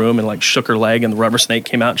into the room and shook her leg, and the rubber snake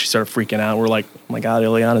came out and she started freaking out. We're like, "Oh my God,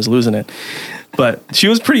 Ileana's losing it." But she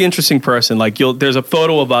was a pretty interesting person. There's a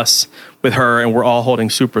photo of us with her and we're all holding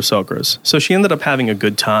super soakers. So she ended up having a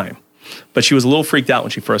good time, but she was a little freaked out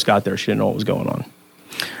when she first got there. She didn't know what was going on.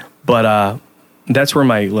 But that's where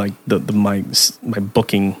my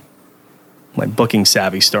booking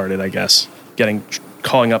savvy started, I guess.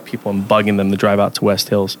 Calling up people and bugging them to drive out to West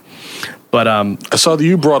Hills. But I saw that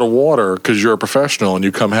you brought a water because you're a professional and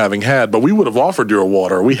you come having had, but we would have offered you a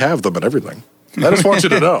water. We have them and everything. I just want you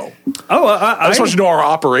to know. I just want you to know our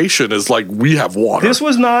operation is like we have water. This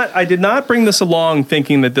was not. I did not bring this along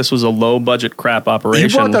thinking that this was a low budget crap operation.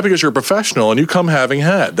 You brought that because you're a professional and you come having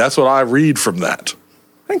had. That's what I read from that.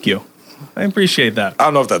 Thank you. I appreciate that. I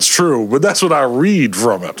don't know if that's true, but that's what I read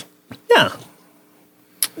from it. Yeah.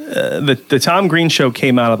 The Tom Green Show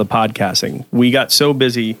came out of the podcasting. We got so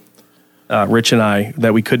busy, Rich and I,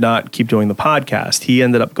 that we could not keep doing the podcast. He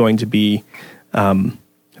ended up going to be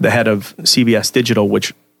the head of CBS Digital,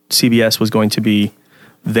 which CBS was going to be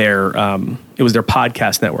their, it was their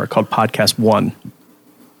podcast network called Podcast One.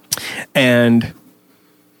 And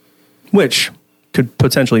which could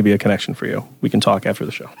potentially be a connection for you. We can talk after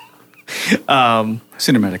the show.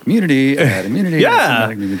 Cinematic Immunity, Immunity. Yeah.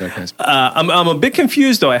 Cinematic Immunity podcast. I'm a bit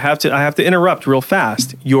confused though. I have to interrupt real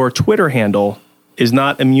fast. Your Twitter handle is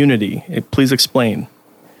not Immunity. Please explain.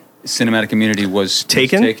 Cinematic Immunity was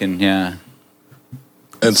taken, yeah.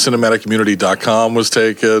 And cinematiccommunity.com was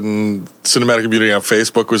taken. Cinematic Immunity on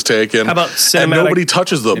Facebook was taken. How about And nobody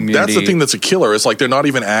touches them. That's the thing that's a killer. It's like they're not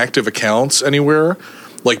even active accounts anywhere.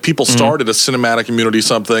 Like people started a Cinematic Immunity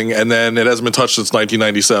something, and then it hasn't been touched since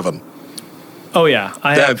 1997. Oh yeah,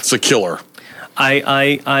 That's a killer.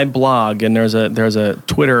 I blog, and there's a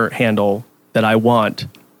Twitter handle that I want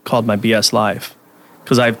called My BS Life,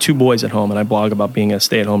 because I have 2 boys at home, and I blog about being a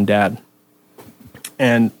stay-at-home dad.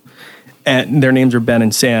 And their names are Ben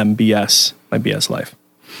and Sam BS, My BS Life.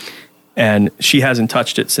 And she hasn't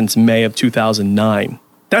touched it since May of 2009.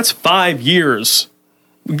 That's 5 years.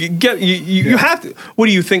 You have to. What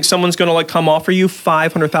do you think? Someone's going to like come offer you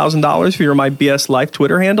 $500,000 for your My BS Life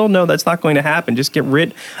Twitter handle? No, that's not going to happen. Just get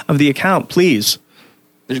rid of the account, please.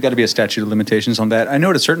 There's got to be a statute of limitations on that. I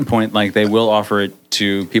know at a certain point, like they will offer it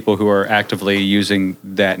to people who are actively using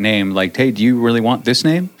that name. Like, hey, do you really want this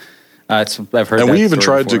name? I've heard. And that we even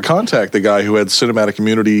tried before. to contact the guy who had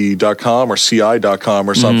cinematiccommunity.com or ci.com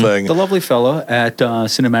or something. The lovely fellow at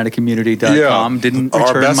cinematiccommunity.com didn't return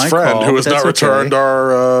our best my friend call, who has but not that's returned okay.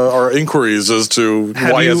 our inquiries as to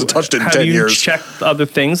why he hasn't touched it in 10 years. Have you checked other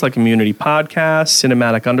things like Immunity Podcast,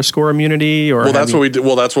 Cinematic_Immunity, or Well, that's what we did.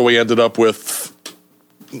 Well, that's what we ended up with.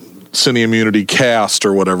 Cine Immunity Cast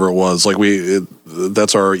or whatever it was. Like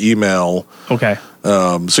that's our email. Okay.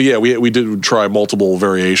 So yeah, we did try multiple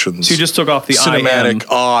variations. So you just took off the Cinematic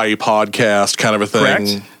I podcast kind of a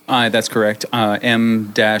thing. Correct? That's correct.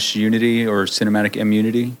 M-Unity or Cinematic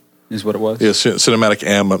Immunity is what it was. Yeah, Cinematic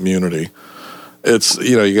Immunity. It's,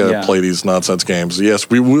 you got to play these nonsense games. Yes,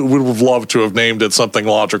 we would have loved to have named it something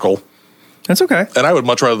logical. That's okay. And I would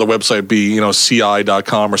much rather the website be,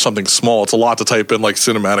 ci.com or something small. It's a lot to type in like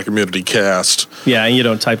Cinematic Immunity Cast. Yeah, and you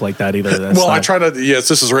don't type like that either. That's I try to, yes,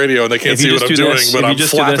 this is radio and they can't see what I'm doing, but I'm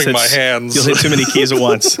flapping my hands. You'll hit too many keys at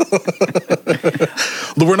once.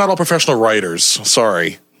 We're not all professional writers.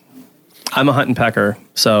 Sorry. I'm a hunt and pecker,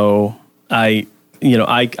 so I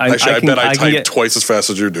type twice as fast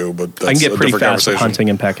as you do, but that's I can get a pretty different fast at conversation. hunting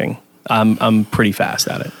and pecking. I'm pretty fast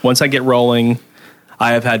at it. Once I get rolling,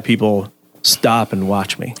 I have had people stop and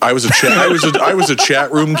watch me. I was a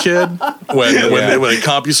chat room kid when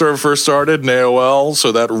CompuServe first started in AOL,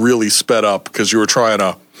 so that really sped up because you were trying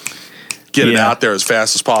to get it out there as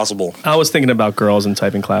fast as possible. I was thinking about girls in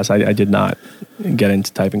typing class. I did not get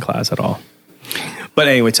into typing class at all. But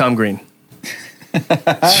anyway, Tom Green.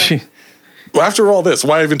 Well, after all this,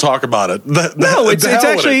 why even talk about it? It's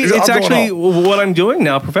actually what I'm doing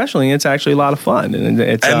now professionally. It's actually a lot of fun, and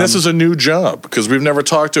this is a new job because we've never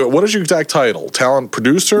talked to it. What is your exact title? Talent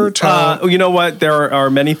producer? You know what? There are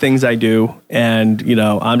many things I do, and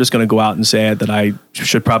I'm just going to go out and say it that I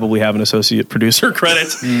should probably have an associate producer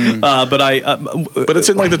credit. But it's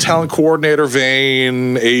in like the talent coordinator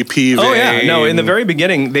vein, AP vein. Oh yeah, no. In the very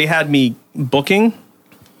beginning, they had me booking,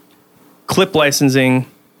 clip licensing,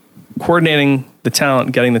 coordinating the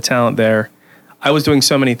talent, getting the talent there. I was doing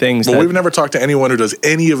so many things. But we've never talked to anyone who does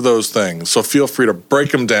any of those things. So feel free to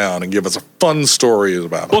break them down and give us a fun story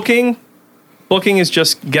about it. Booking is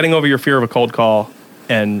just getting over your fear of a cold call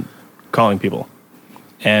and calling people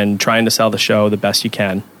and trying to sell the show the best you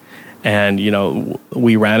can. And,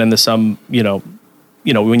 we ran into some, when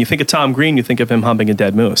you think of Tom Green, you think of him humping a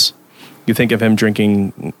dead moose. You think of him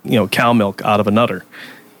drinking, cow milk out of a nutter.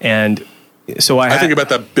 And I think about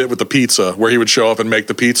that bit with the pizza where he would show up and make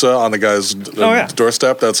the pizza on the guy's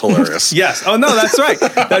doorstep. That's hilarious. Yes. Oh no, that's right.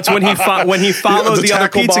 That's when he followed the other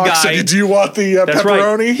pizza guy. Do you want the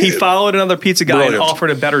pepperoni? Right. He followed another pizza guy and offered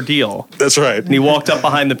a better deal. That's right. And he walked up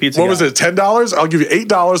behind the pizza guy. What was it? $10? I'll give you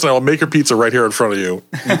 $8 and I'll make your pizza right here in front of you.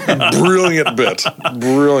 Brilliant bit.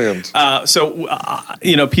 Brilliant.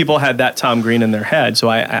 People had that Tom Green in their head, so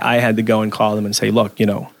I had to go and call them and say, look,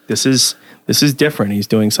 this is different. He's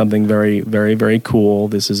doing something very, very, very cool.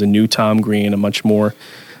 This is a new Tom Green, a much more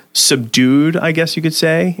subdued, I guess you could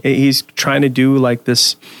say. He's trying to do like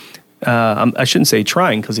this, I shouldn't say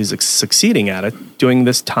trying because he's succeeding at it, doing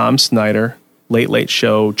this Tom Snyder Late Late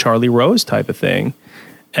Show, Charlie Rose type of thing.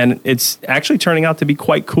 And it's actually turning out to be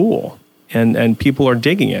quite cool. And people are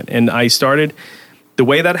digging it. And the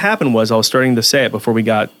way that happened was I was starting to say it before we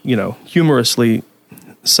got, humorously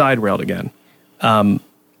side railed again.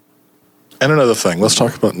 And another thing, let's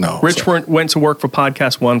talk about Rich went to work for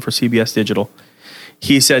Podcast One for CBS Digital.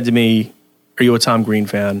 He said to me, "Are you a Tom Green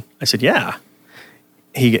fan?" I said, "Yeah."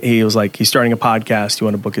 He was like, "He's starting a podcast. You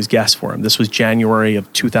want to book his guest for him?" This was January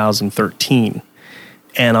of 2013,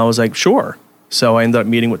 and I was like, "Sure." So I ended up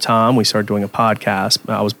meeting with Tom. We started doing a podcast.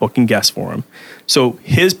 I was booking guests for him. So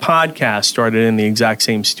his podcast started in the exact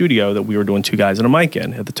same studio that we were doing Two Guys and a Mic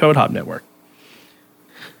in at the Toad Hop Network.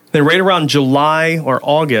 Then right around July or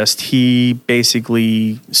August, he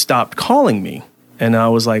basically stopped calling me. And I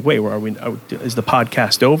was like, wait, where are we? Is the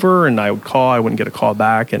podcast over? And I would call, I wouldn't get a call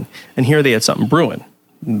back. And here they had something brewing.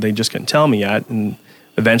 And they just couldn't tell me yet. And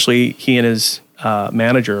eventually he and his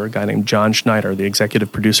manager, a guy named John Schneider, the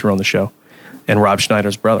executive producer on the show, and Rob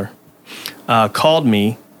Schneider's brother, called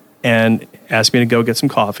me and asked me to go get some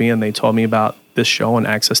coffee. And they told me about this show on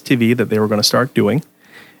Access TV that they were going to start doing.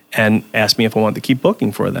 And asked me if I wanted to keep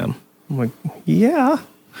booking for them. I'm like, yeah.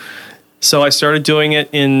 So I started doing it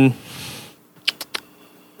in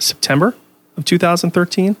September of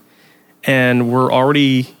 2013. And we're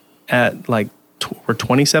already at we're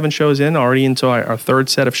 27 shows in, already into our third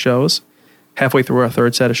set of shows, halfway through our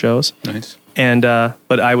third set of shows. Nice. And,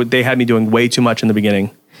 but they had me doing way too much in the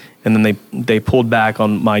beginning. And then they pulled back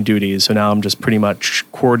on my duties. So now I'm just pretty much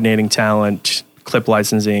coordinating talent, clip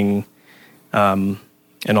licensing,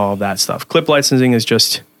 and all of that stuff. Clip licensing is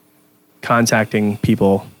just contacting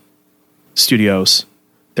people, studios,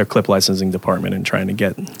 their clip licensing department, and trying to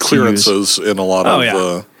get clearances in a lot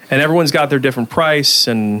of. And everyone's got their different price,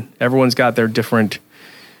 and everyone's got their different,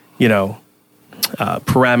 parameters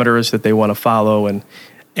that they want to follow.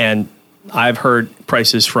 And I've heard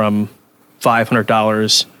prices from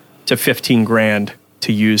 $500 to $15,000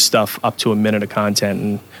 to use stuff up to a minute of content.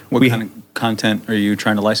 And what kind of content are you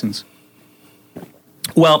trying to license?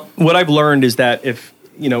 Well, what I've learned is that if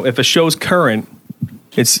a show's current,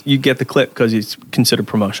 you get the clip because it's considered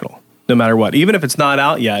promotional, no matter what. Even if it's not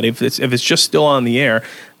out yet, if it's just still on the air,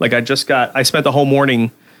 like I spent the whole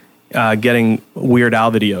morning getting Weird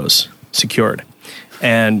Al videos secured,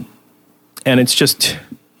 and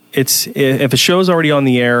if a show's already on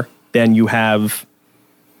the air, then you have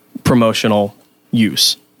promotional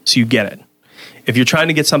use, so you get it. If you're trying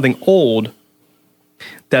to get something old,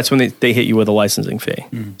 that's when they hit you with a licensing fee.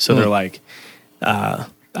 Mm-hmm. So they're like,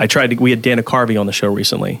 we had Dana Carvey on the show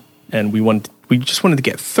recently, and we just wanted to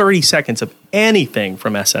get 30 seconds of anything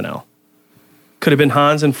from SNL. Could have been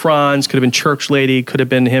Hans and Franz, could have been Church Lady, could have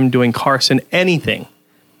been him doing Carson, anything.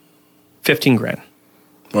 $15,000.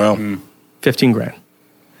 Wow. $15,000.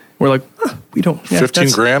 We're like, we don't. Yeah,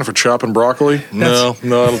 $15,000 for chopping broccoli? No, I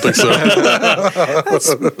don't think so.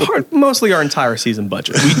 That's mostly our entire season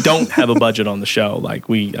budget. We don't have a budget on the show.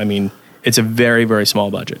 It's a very, very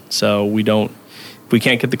small budget. So if we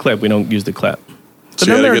can't get the clip, we don't use the clip. So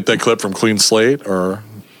you had to get that clip from Clean Slate, or?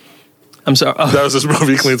 I'm sorry. Oh, that was this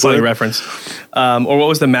movie, Clean Slate? Funny reference. Or what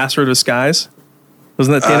was the Master of Disguise?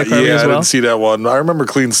 Wasn't that Dana Carvey as well? I didn't see that one. I remember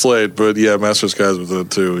Clean Slate, but yeah, Master of Disguise was in it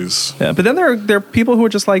too. Yeah, but then there are people who are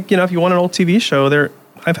just like, if you want an old TV show,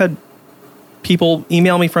 I've had people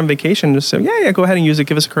email me from vacation and just say, yeah, go ahead and use it,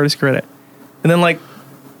 give us a courtesy credit. And then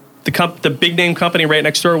the big name company right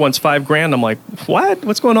next door wants $5,000. I'm like, what?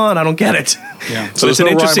 What's going on? I don't get it. Yeah. So it's an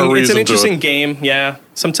interesting game. Yeah.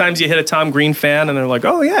 Sometimes you hit a Tom Green fan and they're like,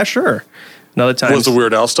 oh yeah, sure. Another time. Was the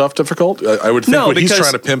Weird Al stuff difficult? I would think he's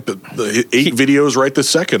trying to pimp 8 videos right this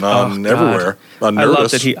second on everywhere. On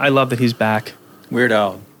Nerdist. I love that he's back. Weird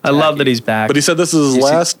Al. I love that he's back. But he said this is his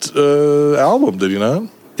last album, did he not?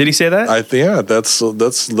 Did he say that? That's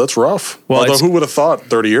rough. Well, although who would have thought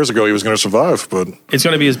 30 years ago he was going to survive? But it's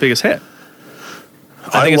going to be his biggest hit.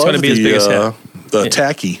 I think it's going to be his biggest hit. The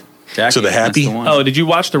Tacky. To the Happy. Oh, did you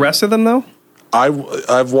watch the rest of them though?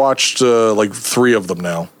 I've watched 3 of them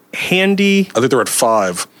now. handy. I think they're at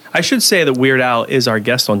 5. I should say that Weird Al is our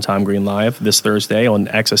guest on Tom Green Live this Thursday on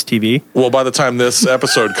Access TV. Well, by the time this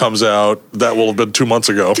episode comes out, that will have been 2 months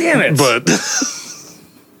ago. Damn it. But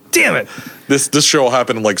Damn it. this show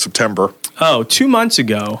happened in like September. Oh, 2 months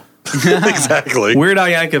ago, Exactly. Weird Al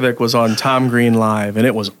Yankovic was on Tom Green Live, and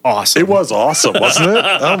it was awesome. It was awesome, wasn't it?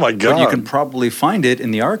 Oh my God. But you can probably find it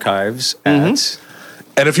in the archives at.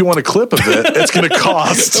 And if you want a clip of it, it's going to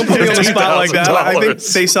cost Don't put me on the spot like that. I think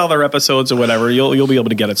 $15,000. they sell their episodes or whatever. You'll be able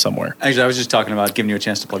to get it somewhere. Actually, I was just talking about giving you a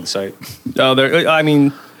chance to plug the site. Oh,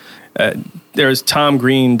 there's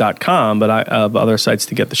tomgreen.com, but other sites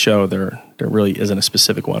to get the show. There really isn't a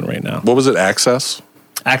specific one right now. What was it? Access?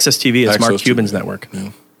 Access TV is Mark Access Cuban's TV. network.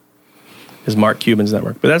 Yeah. Is Mark Cuban's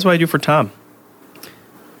network. But that's what I do for Tom.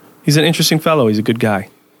 He's an interesting fellow. He's a good guy.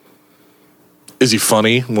 Is he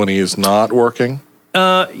funny when he is not working?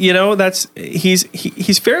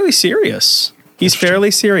 He's fairly serious. He's fairly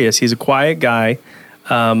serious. He's a quiet guy.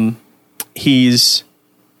 It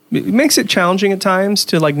makes it challenging at times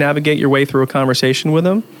to like navigate your way through a conversation with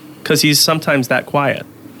him because he's sometimes that quiet,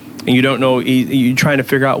 and you don't know. You're trying to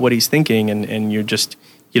figure out what he's thinking, and you're just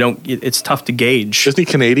It's tough to gauge. Isn't he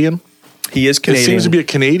Canadian? He is Canadian. It seems to be a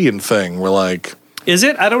Canadian thing. We're like, is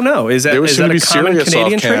it? I don't know. Is that they is seem that to a be common serious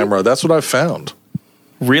Canadian off trait? camera. That's what I've found.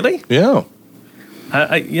 Really? Yeah.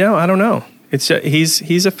 I don't know. It's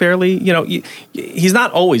he's a fairly, he's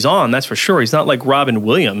not always on, that's for sure. He's not like Robin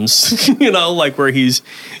Williams, like where he's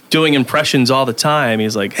doing impressions all the time.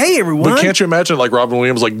 He's like, hey, everyone. But can't you imagine like Robin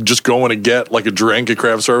Williams like just going to get like a drink at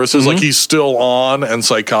craft services? Like he's still on and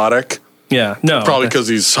psychotic. Yeah, no. Probably because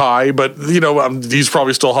he's high, but he's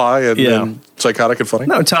probably still high and psychotic and funny.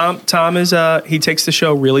 No, Tom is he takes the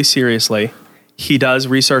show really seriously. He does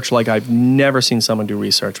research like I've never seen someone do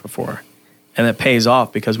research before. And it pays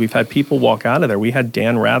off because we've had people walk out of there. We had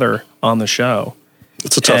Dan Rather on the show.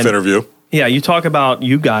 It's a tough interview. Yeah, you talk about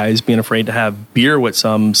you guys being afraid to have beer with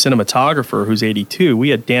some cinematographer who's 82. We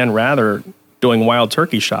had Dan Rather doing wild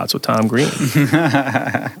turkey shots with Tom Green.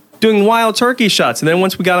 Doing wild turkey shots. And then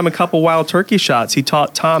once we got him a couple wild turkey shots, he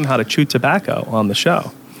taught Tom how to chew tobacco on the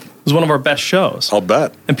show. It was one of our best shows. I'll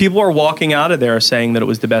bet. And people are walking out of there saying that it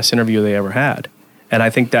was the best interview they ever had. And I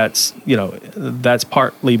think that's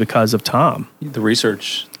partly because of Tom. The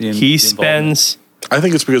research. He spends. I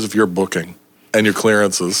think it's because of your booking and your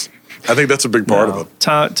clearances. I think that's a big part of it.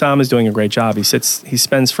 Tom is doing a great job. He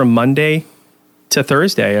spends from Monday to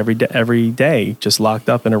Thursday every day just locked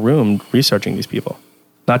up in a room researching these people.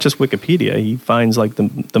 Not just Wikipedia. He finds like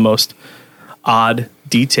the most odd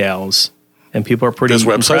details, and people are pretty. There's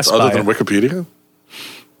websites impressed other by than it. Wikipedia?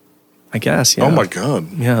 I guess. Yeah. Oh my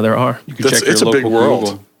God. Yeah, there are. You can check your It's a big local world.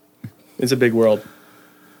 Google. It's a big world.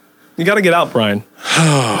 You got to get out, Brian.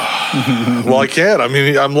 Well, I can't. I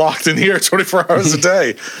mean, I'm locked in here 24 hours a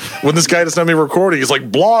day. When this guy doesn't have me recording, he's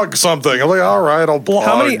like, blog something. I'm like, all right, I'll blog.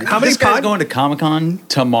 How many This guy's going to Comic-Con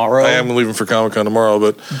tomorrow. I am leaving for Comic-Con tomorrow,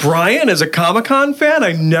 but Brian is a Comic-Con fan?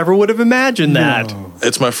 I never would have imagined that.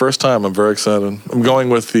 it's my first time. I'm very excited. I'm going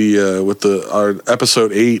with our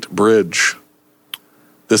episode 8 bridge.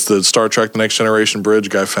 This the Star Trek: The Next Generation bridge.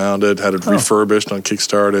 Guy found it, had it refurbished on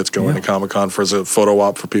Kickstarter. It's going to Comic-Con as a photo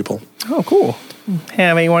op for people. Oh, cool.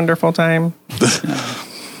 Have a wonderful time.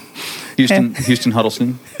 Houston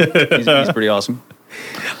Huddleston. He's pretty awesome.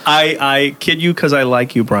 I kid you because I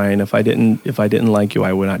like you, Brian. If I didn't like you,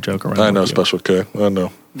 I would not joke around. I know, with you. Special K. I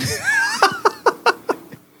know.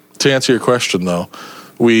 To answer your question, though,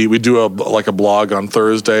 we do a blog on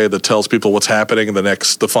Thursday that tells people what's happening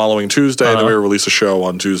the following Tuesday, and then we release a show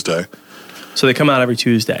on Tuesday. So they come out every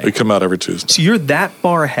Tuesday. We come out every Tuesday. So you're that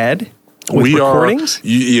far ahead with recordings?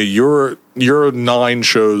 You're 9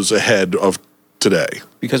 shows ahead of today.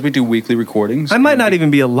 Because we do weekly recordings. I might not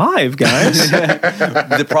even be alive, guys.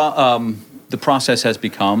 The process has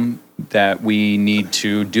become that we need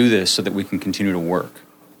to do this so that we can continue to work.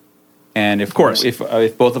 And of course, if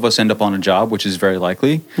both of us end up on a job, which is very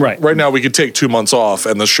likely, Right now we could take 2 months off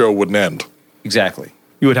and the show wouldn't end. Exactly.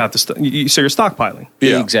 You would have to. So you're stockpiling.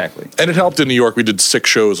 Yeah, exactly. And it helped in New York. We did 6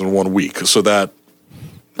 shows in 1 week, so that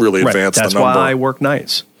really advanced That's the number. why I work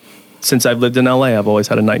nights. Since I've lived in LA, I've always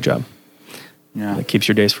had a night job. Yeah. It keeps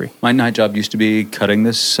your days free. My night job used to be cutting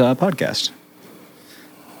this podcast.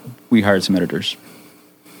 We hired some editors.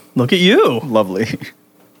 Look at you. Lovely.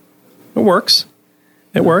 It works.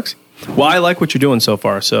 It works. Well, I like what you're doing so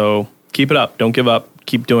far, so keep it up. Don't give up.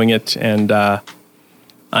 Keep doing it, and I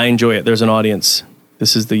enjoy it. There's an audience.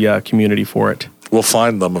 This is the community for it. We'll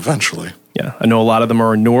find them eventually. Yeah, I know a lot of them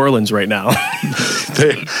are in New Orleans right now.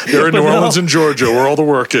 They're in New Orleans and Georgia, where all the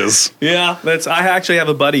work is. Yeah, I actually have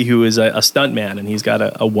a buddy who is a stuntman, and he's got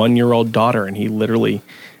a 1-year-old daughter, and he literally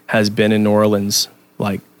has been in New Orleans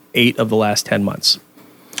like 8 of the last 10 months.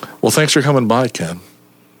 Well, thanks for coming by, Ken.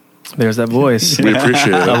 There's that voice. We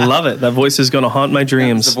appreciate it. I love it. That voice is going to haunt my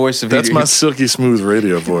dreams. The voice of That's my silky smooth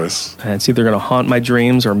radio voice. And it's either going to haunt my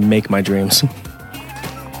dreams or make my dreams.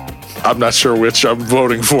 I'm not sure which I'm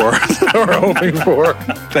voting for or hoping for.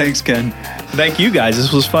 Thanks, Ken. Thank you guys.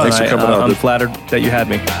 This was fun. Thanks for coming on, I'm dude. flattered that you had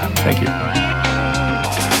me. Thank you.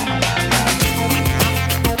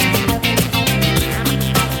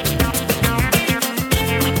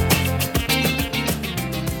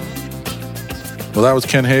 Well, that was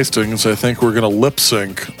Ken Hastings. I think we're going to lip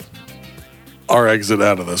sync our exit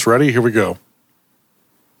out of this. Ready? Here we go.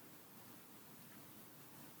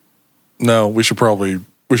 No, we should probably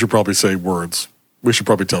say words. We should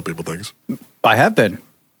probably tell people things. I have been.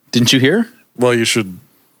 Didn't you hear? Well, you should.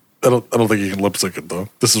 I don't think you can lip sync it though.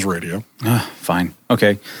 This is radio. Fine.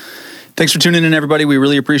 Okay. Thanks for tuning in, everybody. We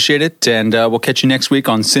really appreciate it. And we'll catch you next week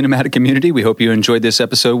on Cinematic Community. We hope you enjoyed this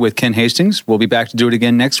episode with Ken Hastings. We'll be back to do it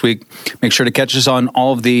again next week. Make sure to catch us on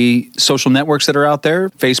all of the social networks that are out there,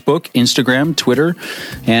 Facebook, Instagram, Twitter,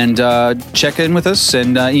 and check in with us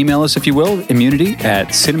and email us, if you will,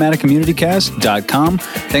 immunity@cinematiccommunitycast.com.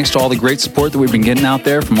 Thanks to all the great support that we've been getting out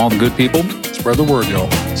there from all the good people. Spread the word,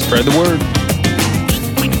 y'all. Spread the word.